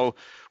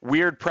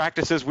 weird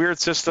practices, weird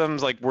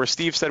systems, like where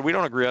Steve said, we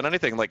don't agree on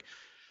anything. Like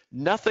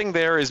nothing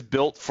there is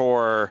built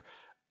for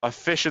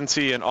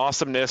efficiency and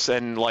awesomeness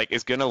and like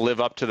is going to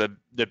live up to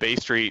the Bay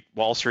Street,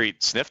 Wall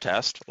Street sniff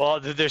test. Well,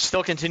 they're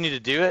still continue to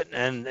do it,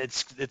 and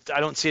I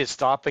don't see it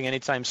stopping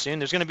anytime soon.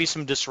 There's going to be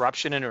some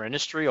disruption in our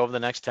industry over the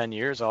next 10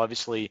 years.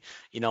 Obviously,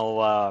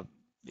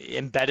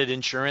 embedded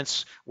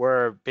insurance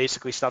where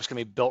basically stuff's going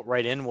to be built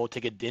right in. We'll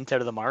take a dent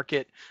out of the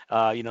market.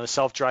 The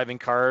self-driving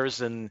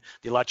cars and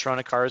the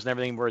electronic cars and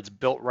everything where it's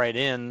built right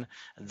in.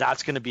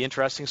 That's going to be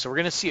interesting. So we're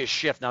going to see a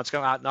shift. Now it's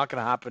not going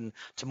to happen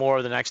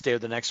tomorrow, the next day, or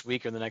the next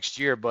week, or the next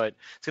year, but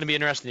it's going to be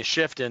interesting to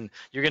shift. And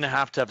you're going to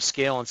have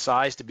scale and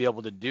size to be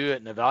able to do it,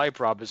 and the value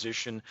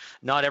proposition.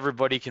 Not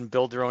everybody can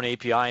build their own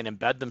API and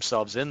embed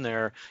themselves in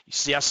there.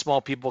 Yes, small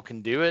people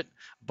can do it,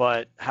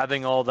 but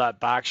having all that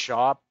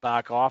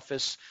back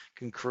office,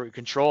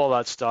 control all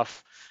that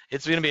stuff,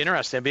 it's going to be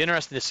interesting. It'd be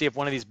interesting to see if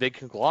one of these big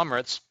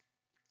conglomerates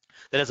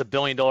that has $1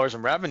 billion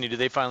in revenue, do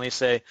they finally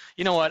say,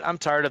 you know what, I'm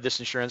tired of this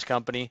insurance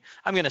company.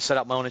 I'm going to set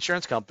up my own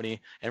insurance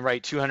company and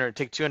take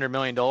 $200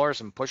 million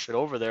and push it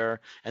over there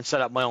and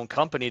set up my own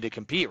company to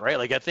compete, right?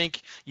 Like I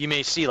think you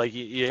may see, like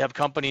you have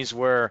companies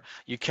where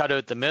you cut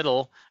out the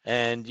middle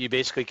and you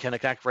basically kind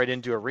of connect right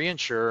into a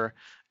reinsurer.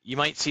 You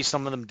might see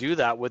some of them do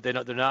that with they're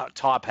not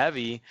top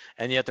heavy,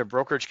 and yet their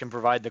brokerage can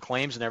provide the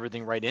claims and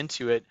everything right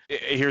into it.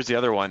 Here's the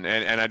other one,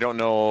 and I don't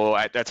know,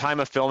 at the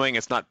time of filming,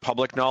 it's not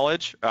public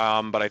knowledge,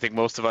 but I think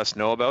most of us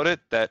know about it,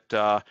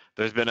 that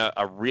there's been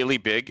a really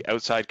big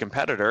outside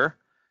competitor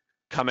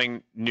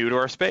coming new to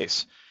our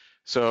space.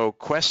 So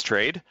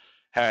Questrade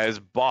has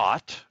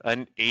bought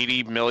an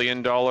 $80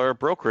 million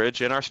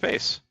brokerage in our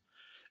space.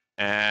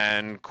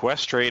 And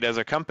Questrade as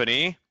a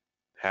company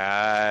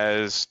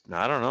has,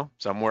 I don't know,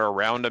 somewhere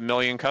around 1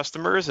 million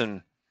customers,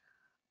 and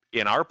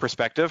in our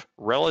perspective,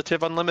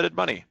 relative unlimited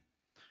money.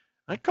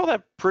 I'd call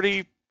that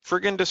pretty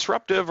friggin'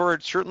 disruptive, or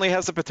it certainly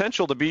has the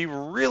potential to be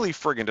really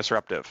friggin'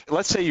 disruptive.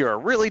 Let's say you're a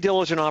really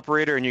diligent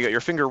operator and you got your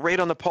finger right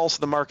on the pulse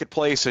of the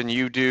marketplace and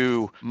you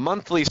do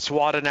monthly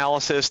SWOT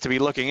analysis to be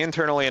looking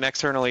internally and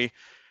externally.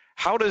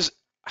 How does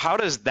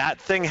that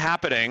thing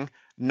happening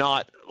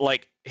not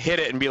like hit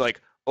it and be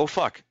like, oh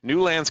fuck,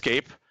 new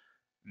landscape,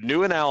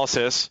 new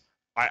analysis,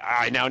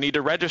 I now need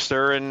to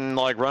register and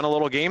like run a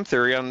little game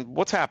theory on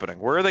what's happening.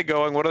 Where are they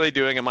going? What are they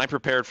doing? Am I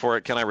prepared for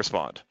it? Can I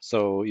respond?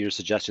 So you're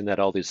suggesting that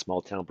all these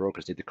small town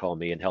brokers need to call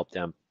me and help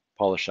them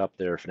polish up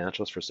their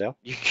financials for sale?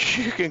 You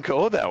can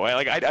go that way.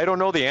 Like I don't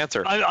know the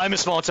answer. I'm a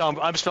small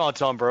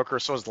town broker.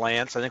 So is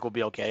Lance. I think we'll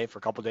be okay for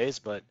a couple of days,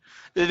 but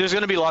there's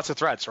going to be lots of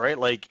threats, right?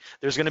 Like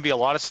there's going to be a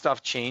lot of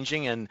stuff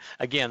changing. And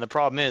again, the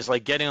problem is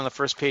like getting on the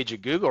first page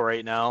of Google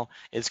right now.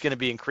 It's going to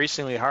be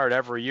increasingly hard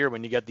every year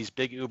when you get these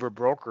big Uber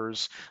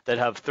brokers that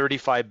have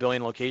 35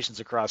 billion locations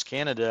across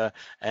Canada,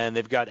 and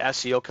they've got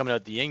SEO coming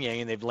out the yin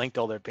yang, and they've linked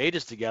all their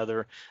pages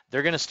together.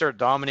 They're going to start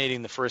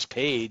dominating the first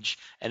page,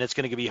 and it's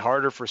going to be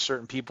harder for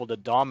certain people to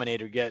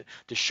dominate or get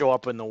to show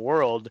up in the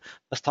world.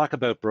 Let's talk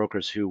about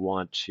brokers who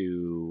want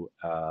to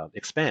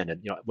expand,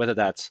 and whether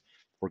that's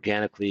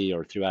organically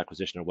or through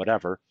acquisition or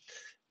whatever.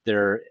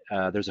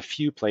 There's a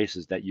few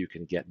places that you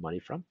can get money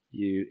from.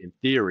 You, in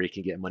theory,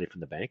 can get money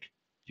from the bank.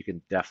 You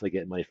can definitely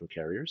get money from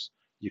carriers.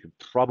 You can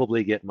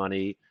probably get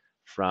money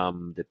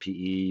from the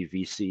PE,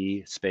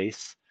 VC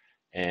space,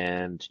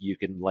 and you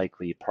can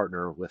likely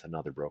partner with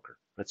another broker.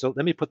 Right? So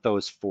let me put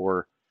those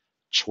 4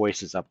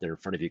 choices up there in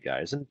front of you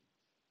guys, and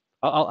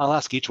I'll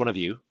ask each one of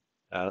you,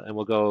 and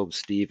we'll go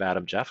Steve,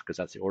 Adam, Jeff, because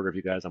that's the order of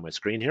you guys on my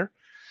screen here.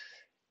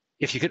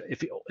 If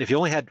you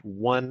only had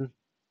one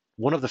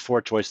of the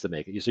 4 choices to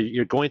make, so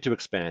you're going to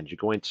expand, you're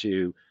going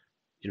to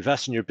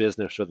invest in your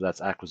business, whether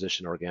that's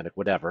acquisition, organic,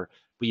 whatever,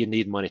 but you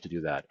need money to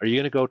do that. Are you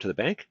going to go to the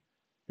bank?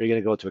 Are you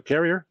going to go to a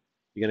carrier? Are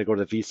you going to go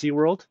to the VC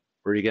world?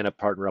 Or are you going to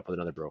partner up with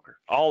another broker?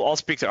 I'll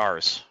speak to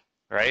ours,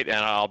 right? And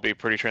I'll be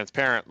pretty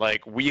transparent.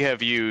 Like we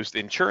have used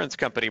insurance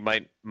company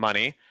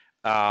money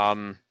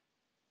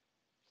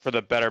for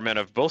the betterment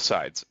of both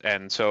sides.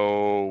 And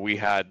so we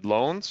had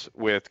loans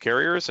with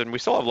carriers, and we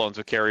still have loans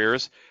with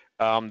carriers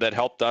that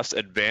helped us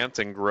advance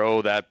and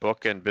grow that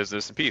book and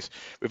business and piece.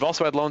 We've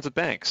also had loans with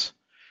banks,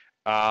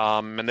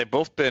 and they've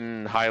both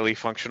been highly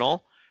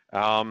functional.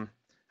 And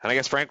I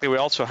guess, frankly, we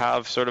also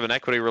have sort of an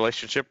equity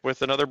relationship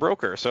with another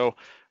broker. So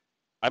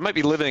I might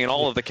be living in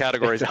all of the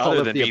categories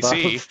other than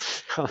VC,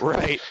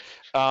 right?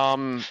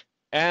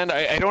 And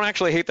I don't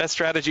actually hate that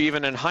strategy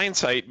even in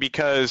hindsight,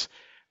 because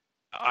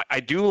I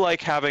do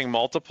like having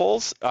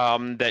multiples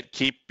that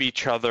keep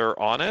each other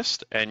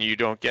honest, and you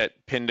don't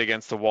get pinned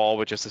against the wall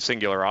with just a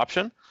singular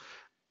option.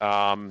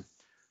 The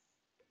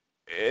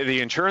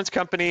insurance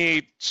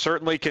company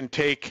certainly can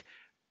take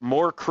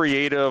more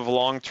creative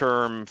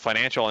long-term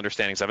financial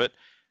understandings of it.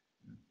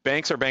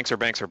 Banks are banks are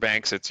banks are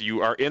banks. It's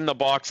you are in the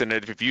box, and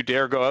if you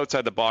dare go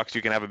outside the box,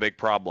 you can have a big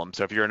problem.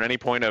 So if you're at any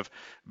point of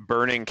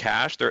burning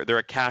cash, they're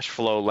a cash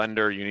flow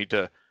lender. You need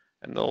to,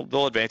 and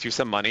they'll advance you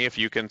some money if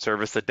you can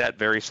service the debt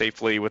very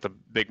safely with a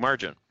big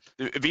margin.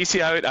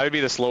 VC, I would be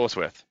the slowest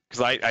with,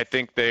 because I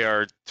think they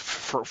are,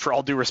 for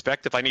all due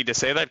respect, if I need to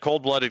say that,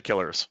 cold-blooded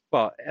killers.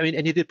 Well, I mean,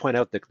 and you did point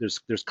out that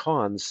there's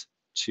cons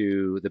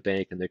to the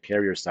bank and the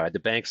carrier side. The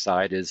bank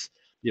side is,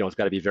 it's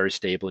got to be very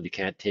stable, and you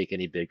can't take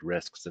any big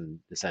risks, and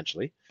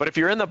essentially. But if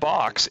you're in the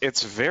box,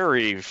 it's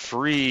very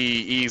free,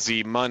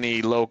 easy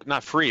money,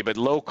 not free, but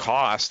low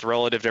cost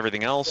relative to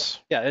everything else.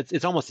 Yeah,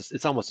 it's almost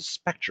a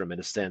spectrum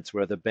in a sense,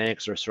 where the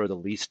banks are sort of the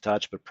least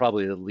touched, but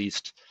probably the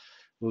least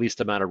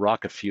least amount of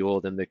rocket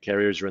fuel, then the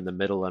carriers are in the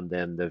middle, and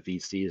then the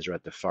VCs are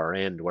at the far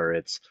end, where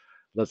it's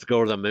let's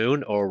go to the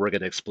moon or we're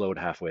going to explode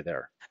halfway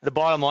there. The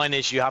bottom line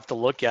is you have to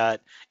look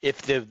at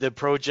if the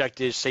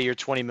project is, say you're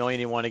 20 million,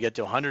 you want to get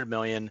to 100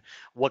 million,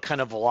 what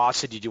kind of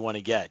velocity do you want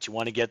to get? Do you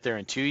want to get there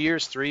in 2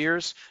 years, 3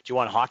 years? Do you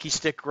want hockey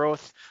stick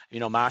growth,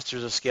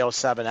 masters of scale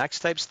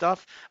 7x type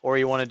stuff? Or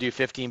you want to do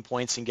 15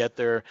 points and get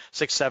there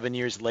 6-7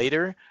 years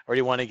later? Or do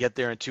you want to get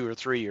there in 2 or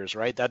 3 years,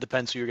 right? That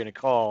depends who you're going to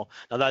call.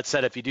 Now that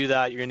said, if you do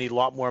that, you're going to need a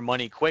lot more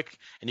money quick,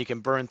 and you can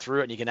burn through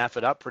it and you can F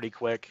it up pretty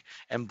quick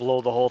and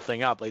blow the whole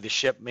thing up. Like the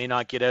ship may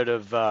not get out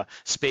of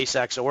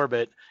SpaceX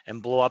orbit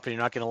and blow up, and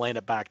you're not going to land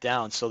it back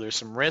down. So there's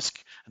some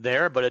risk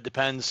there, but it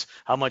depends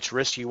how much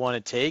risk you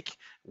want to take.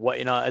 What,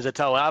 as I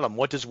tell Adam,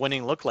 what does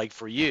winning look like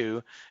for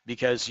you?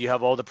 Because you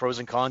have all the pros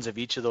and cons of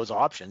each of those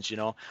options.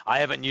 I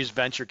haven't used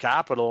venture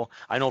capital.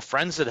 I know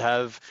friends that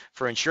have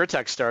for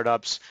insurtech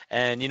startups,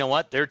 and you know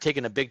what? They're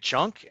taking a big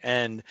chunk,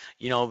 and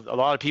a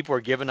lot of people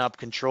are giving up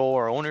control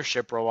or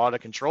ownership or a lot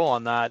of control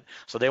on that.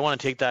 So they want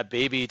to take that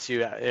baby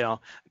to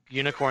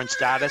unicorn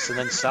status and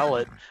then sell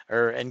it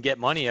and get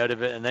money out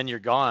of it, and then you're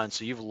gone.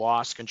 So you've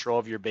lost control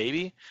of your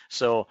baby.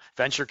 So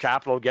venture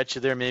capital gets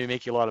you there, maybe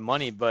make you a lot of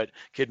money, but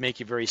could make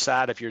you very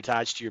sad if you're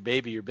attached to your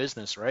baby, your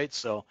business, right?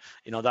 So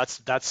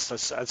that's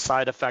a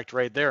side effect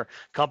right there.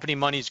 Company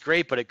money's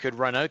great, but it could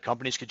run out.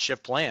 Companies could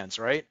shift plans,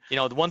 right?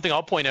 The one thing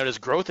I'll point out is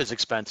growth is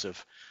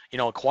expensive.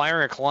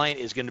 Acquiring a client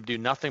is going to do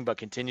nothing but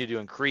continue to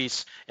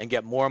increase and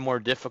get more and more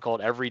difficult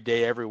every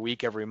day, every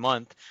week, every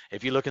month.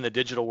 If you look in the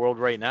digital world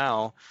right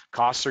now,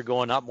 costs are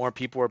going up. More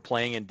people are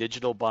playing in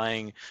digital,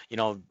 buying,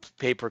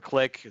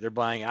 pay-per-click. They're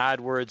buying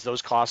AdWords.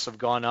 Those costs have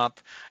gone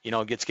up.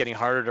 It's getting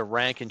harder to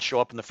rank and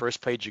show up on the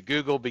first page of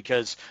Google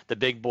because the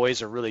big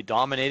boys are really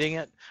dominating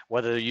it,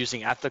 whether they're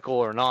using ethical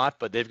or not,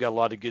 but they've got a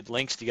lot of good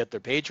links to get their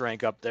page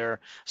rank up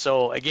there.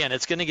 So again,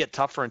 it's going to get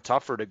tougher and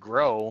tougher to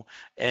grow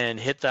and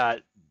hit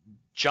that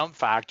jump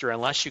factor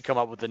unless you come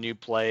up with a new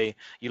play.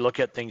 You look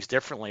at things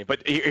differently.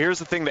 But here's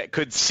the thing that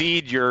could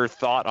seed your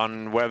thought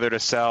on whether to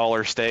sell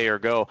or stay or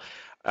go.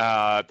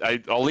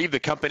 I'll leave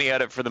the company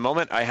at it for the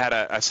moment. I had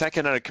a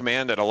second in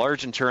command at a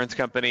large insurance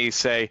company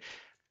say,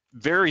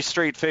 very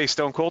straight-faced,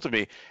 stone cold to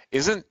me,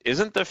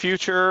 isn't the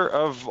future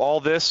of all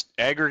this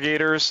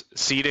aggregators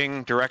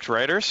seeding direct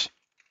writers?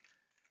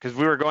 Because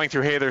we were going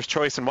through, hey, there's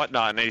choice and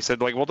whatnot, and he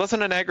said, well,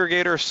 doesn't an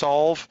aggregator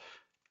solve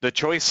the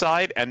choice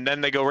side, and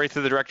then they go right to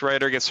the direct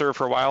writer, get served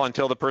for a while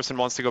until the person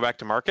wants to go back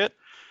to market?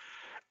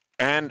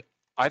 And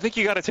I think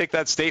you got to take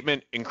that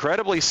statement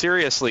incredibly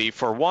seriously.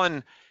 For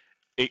one,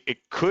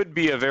 it could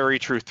be a very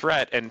true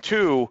threat, and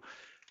two,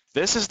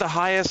 this is the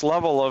highest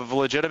level of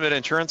legitimate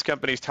insurance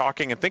companies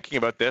talking and thinking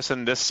about this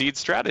and this seed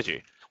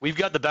strategy. We've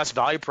got the best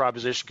value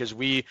proposition because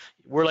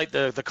we're like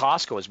the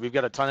Costco's. We've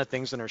got a ton of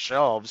things on our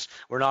shelves.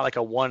 We're not like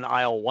a one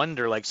aisle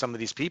wonder like some of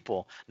these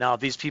people. Now, if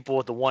these people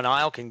with the one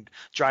aisle can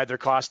drive their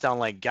costs down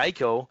like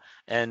Geico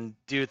and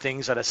do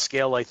things at a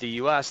scale like the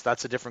US,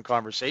 that's a different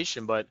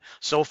conversation. But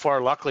so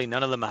far, luckily,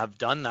 none of them have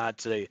done that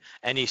to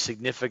any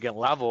significant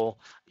level,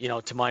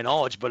 to my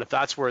knowledge. But if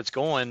that's where it's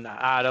going,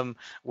 Adam,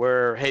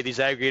 where, hey, these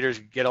aggregators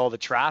get all the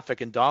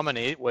traffic and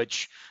dominate,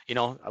 which,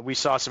 we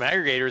saw some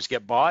aggregators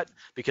get bought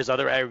because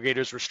other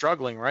aggregators were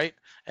struggling, right?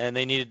 And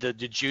they needed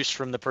the juice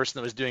from the person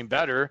that was doing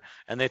better,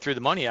 and they threw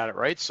the money at it,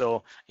 right?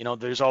 So,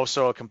 there's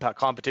also a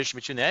competition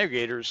between the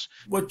aggregators.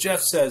 What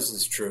Jeff says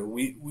is true.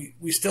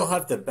 We still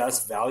have the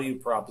best value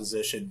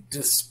proposition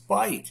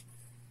despite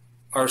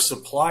our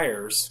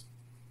suppliers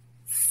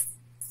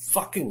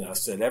fucking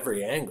us at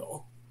every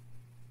angle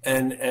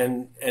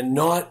and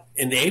not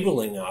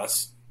enabling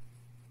us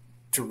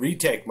to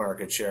retake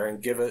market share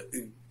and give a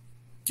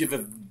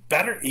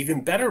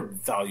even better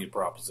value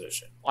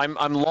proposition.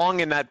 I'm long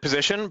in that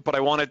position, but I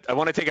want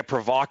to take a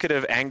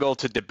provocative angle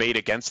to debate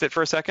against it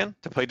for a second,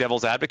 to play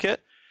devil's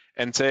advocate,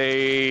 and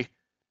say,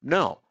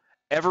 no,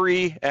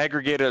 every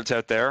aggregator that's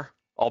out there,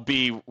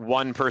 albeit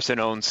one person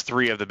owns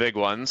 3 of the big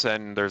ones,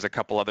 and there's a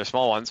couple other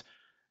small ones,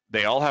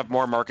 they all have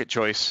more market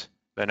choice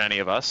than any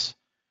of us.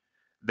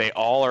 They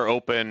all are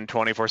open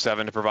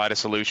 24/7 to provide a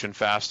solution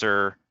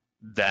faster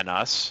than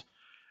us.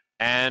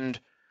 And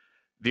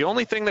the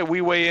only thing that we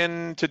weigh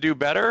in to do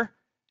better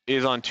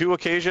is on 2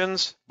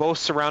 occasions, both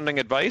surrounding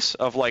advice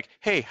of like,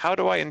 hey, how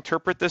do I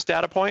interpret this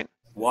data point?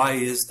 Why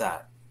is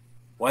that?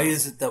 Why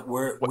is it that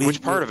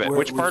which part of it?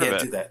 Which part of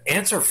it? Do that?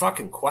 Answer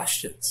fucking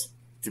questions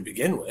to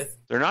begin with.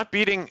 They're not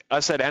beating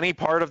us at any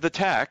part of the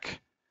tech.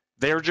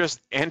 They're just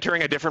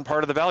entering a different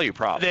part of the value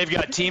prop. They've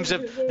got teams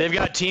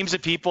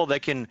of people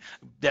that can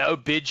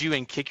outbid you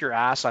and kick your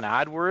ass on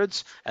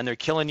AdWords, and they're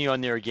killing you on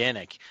the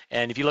organic.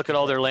 And if you look at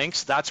all their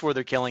links, that's where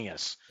they're killing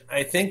us.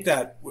 I think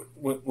that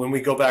when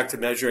we go back to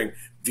measuring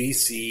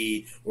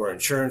VC or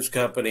insurance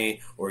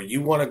company, or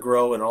you want to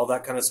grow and all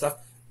that kind of stuff,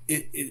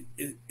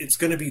 it's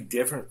going to be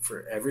different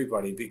for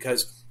everybody,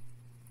 because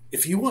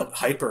if you want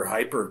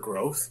hyper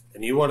growth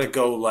and you want to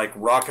go like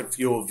rocket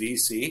fuel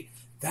VC,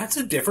 that's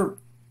a different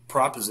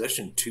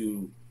proposition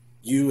to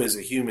you as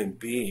a human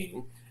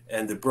being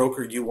and the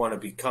broker you want to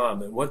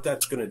become and what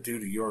that's going to do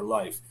to your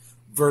life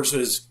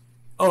versus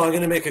I'm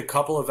going to make a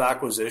couple of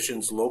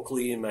acquisitions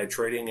locally in my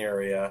trading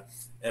area,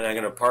 and I'm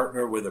going to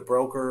partner with a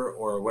broker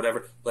or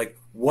whatever. Like,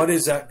 what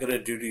is that going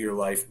to do to your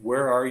life?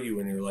 Where are you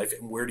in your life,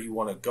 and where do you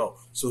want to go?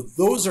 So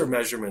those are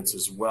measurements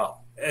as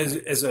well.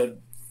 As a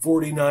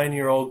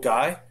 49-year-old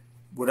guy,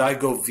 would I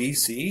go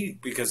VC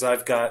because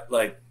I've got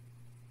like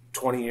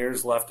 20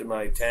 years left in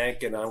my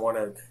tank, and I want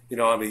to,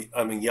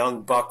 I'm a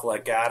young buck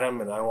like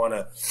Adam, and I want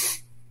to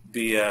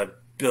be a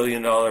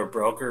billion-dollar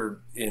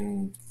broker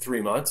in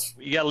 3 months?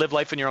 You got to live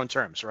life in your own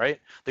terms,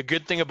 right? The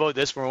good thing about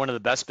this, we're one of the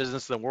best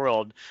businesses in the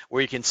world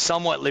where you can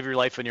somewhat live your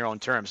life in your own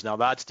terms. Now,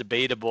 that's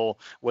debatable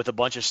with a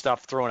bunch of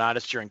stuff thrown at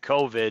us during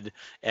COVID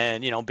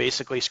and,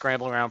 basically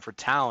scrambling around for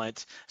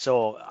talent.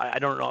 So I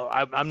don't know.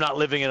 I'm not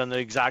living it on the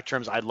exact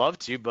terms I'd love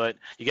to, but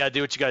you got to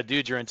do what you got to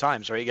do during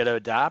times, right? You got to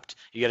adapt,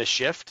 you got to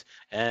shift,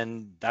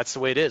 and that's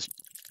the way it is.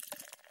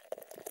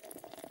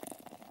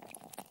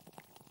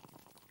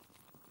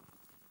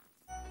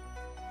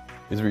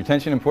 Is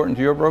retention important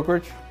to your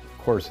brokerage? Of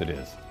course it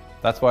is.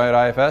 That's why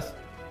at IFS,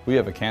 we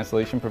have a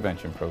cancellation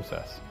prevention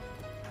process.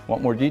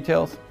 Want more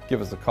details?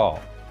 Give us a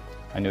call.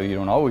 I know you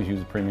don't always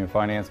use a premium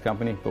finance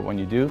company, but when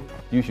you do,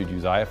 you should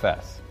use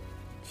IFS.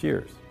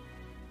 Cheers.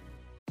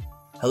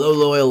 Hello,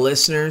 loyal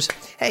listeners.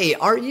 Hey,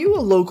 are you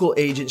a local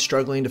agent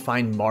struggling to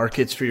find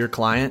markets for your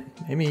client?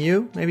 Maybe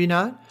you, maybe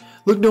not.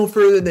 Look no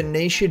further than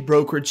Nation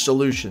Brokerage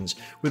Solutions.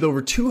 With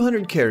over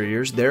 200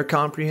 carriers, their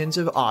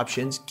comprehensive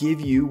options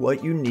give you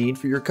what you need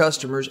for your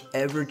customers'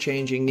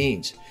 ever-changing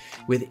needs.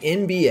 With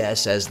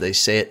NBS, as they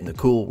say it in the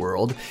cool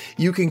world,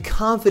 you can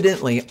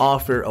confidently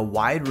offer a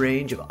wide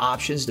range of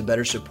options to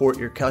better support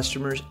your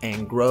customers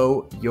and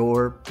grow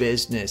your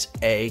business,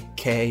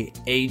 aka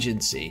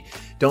agency.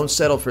 Don't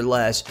settle for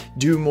less.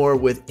 Do more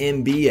with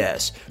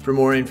NBS. For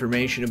more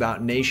information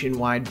about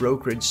nationwide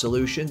brokerage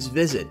solutions,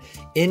 visit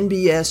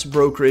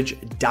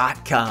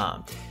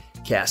nbsbrokerage.com.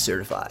 CAS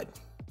certified.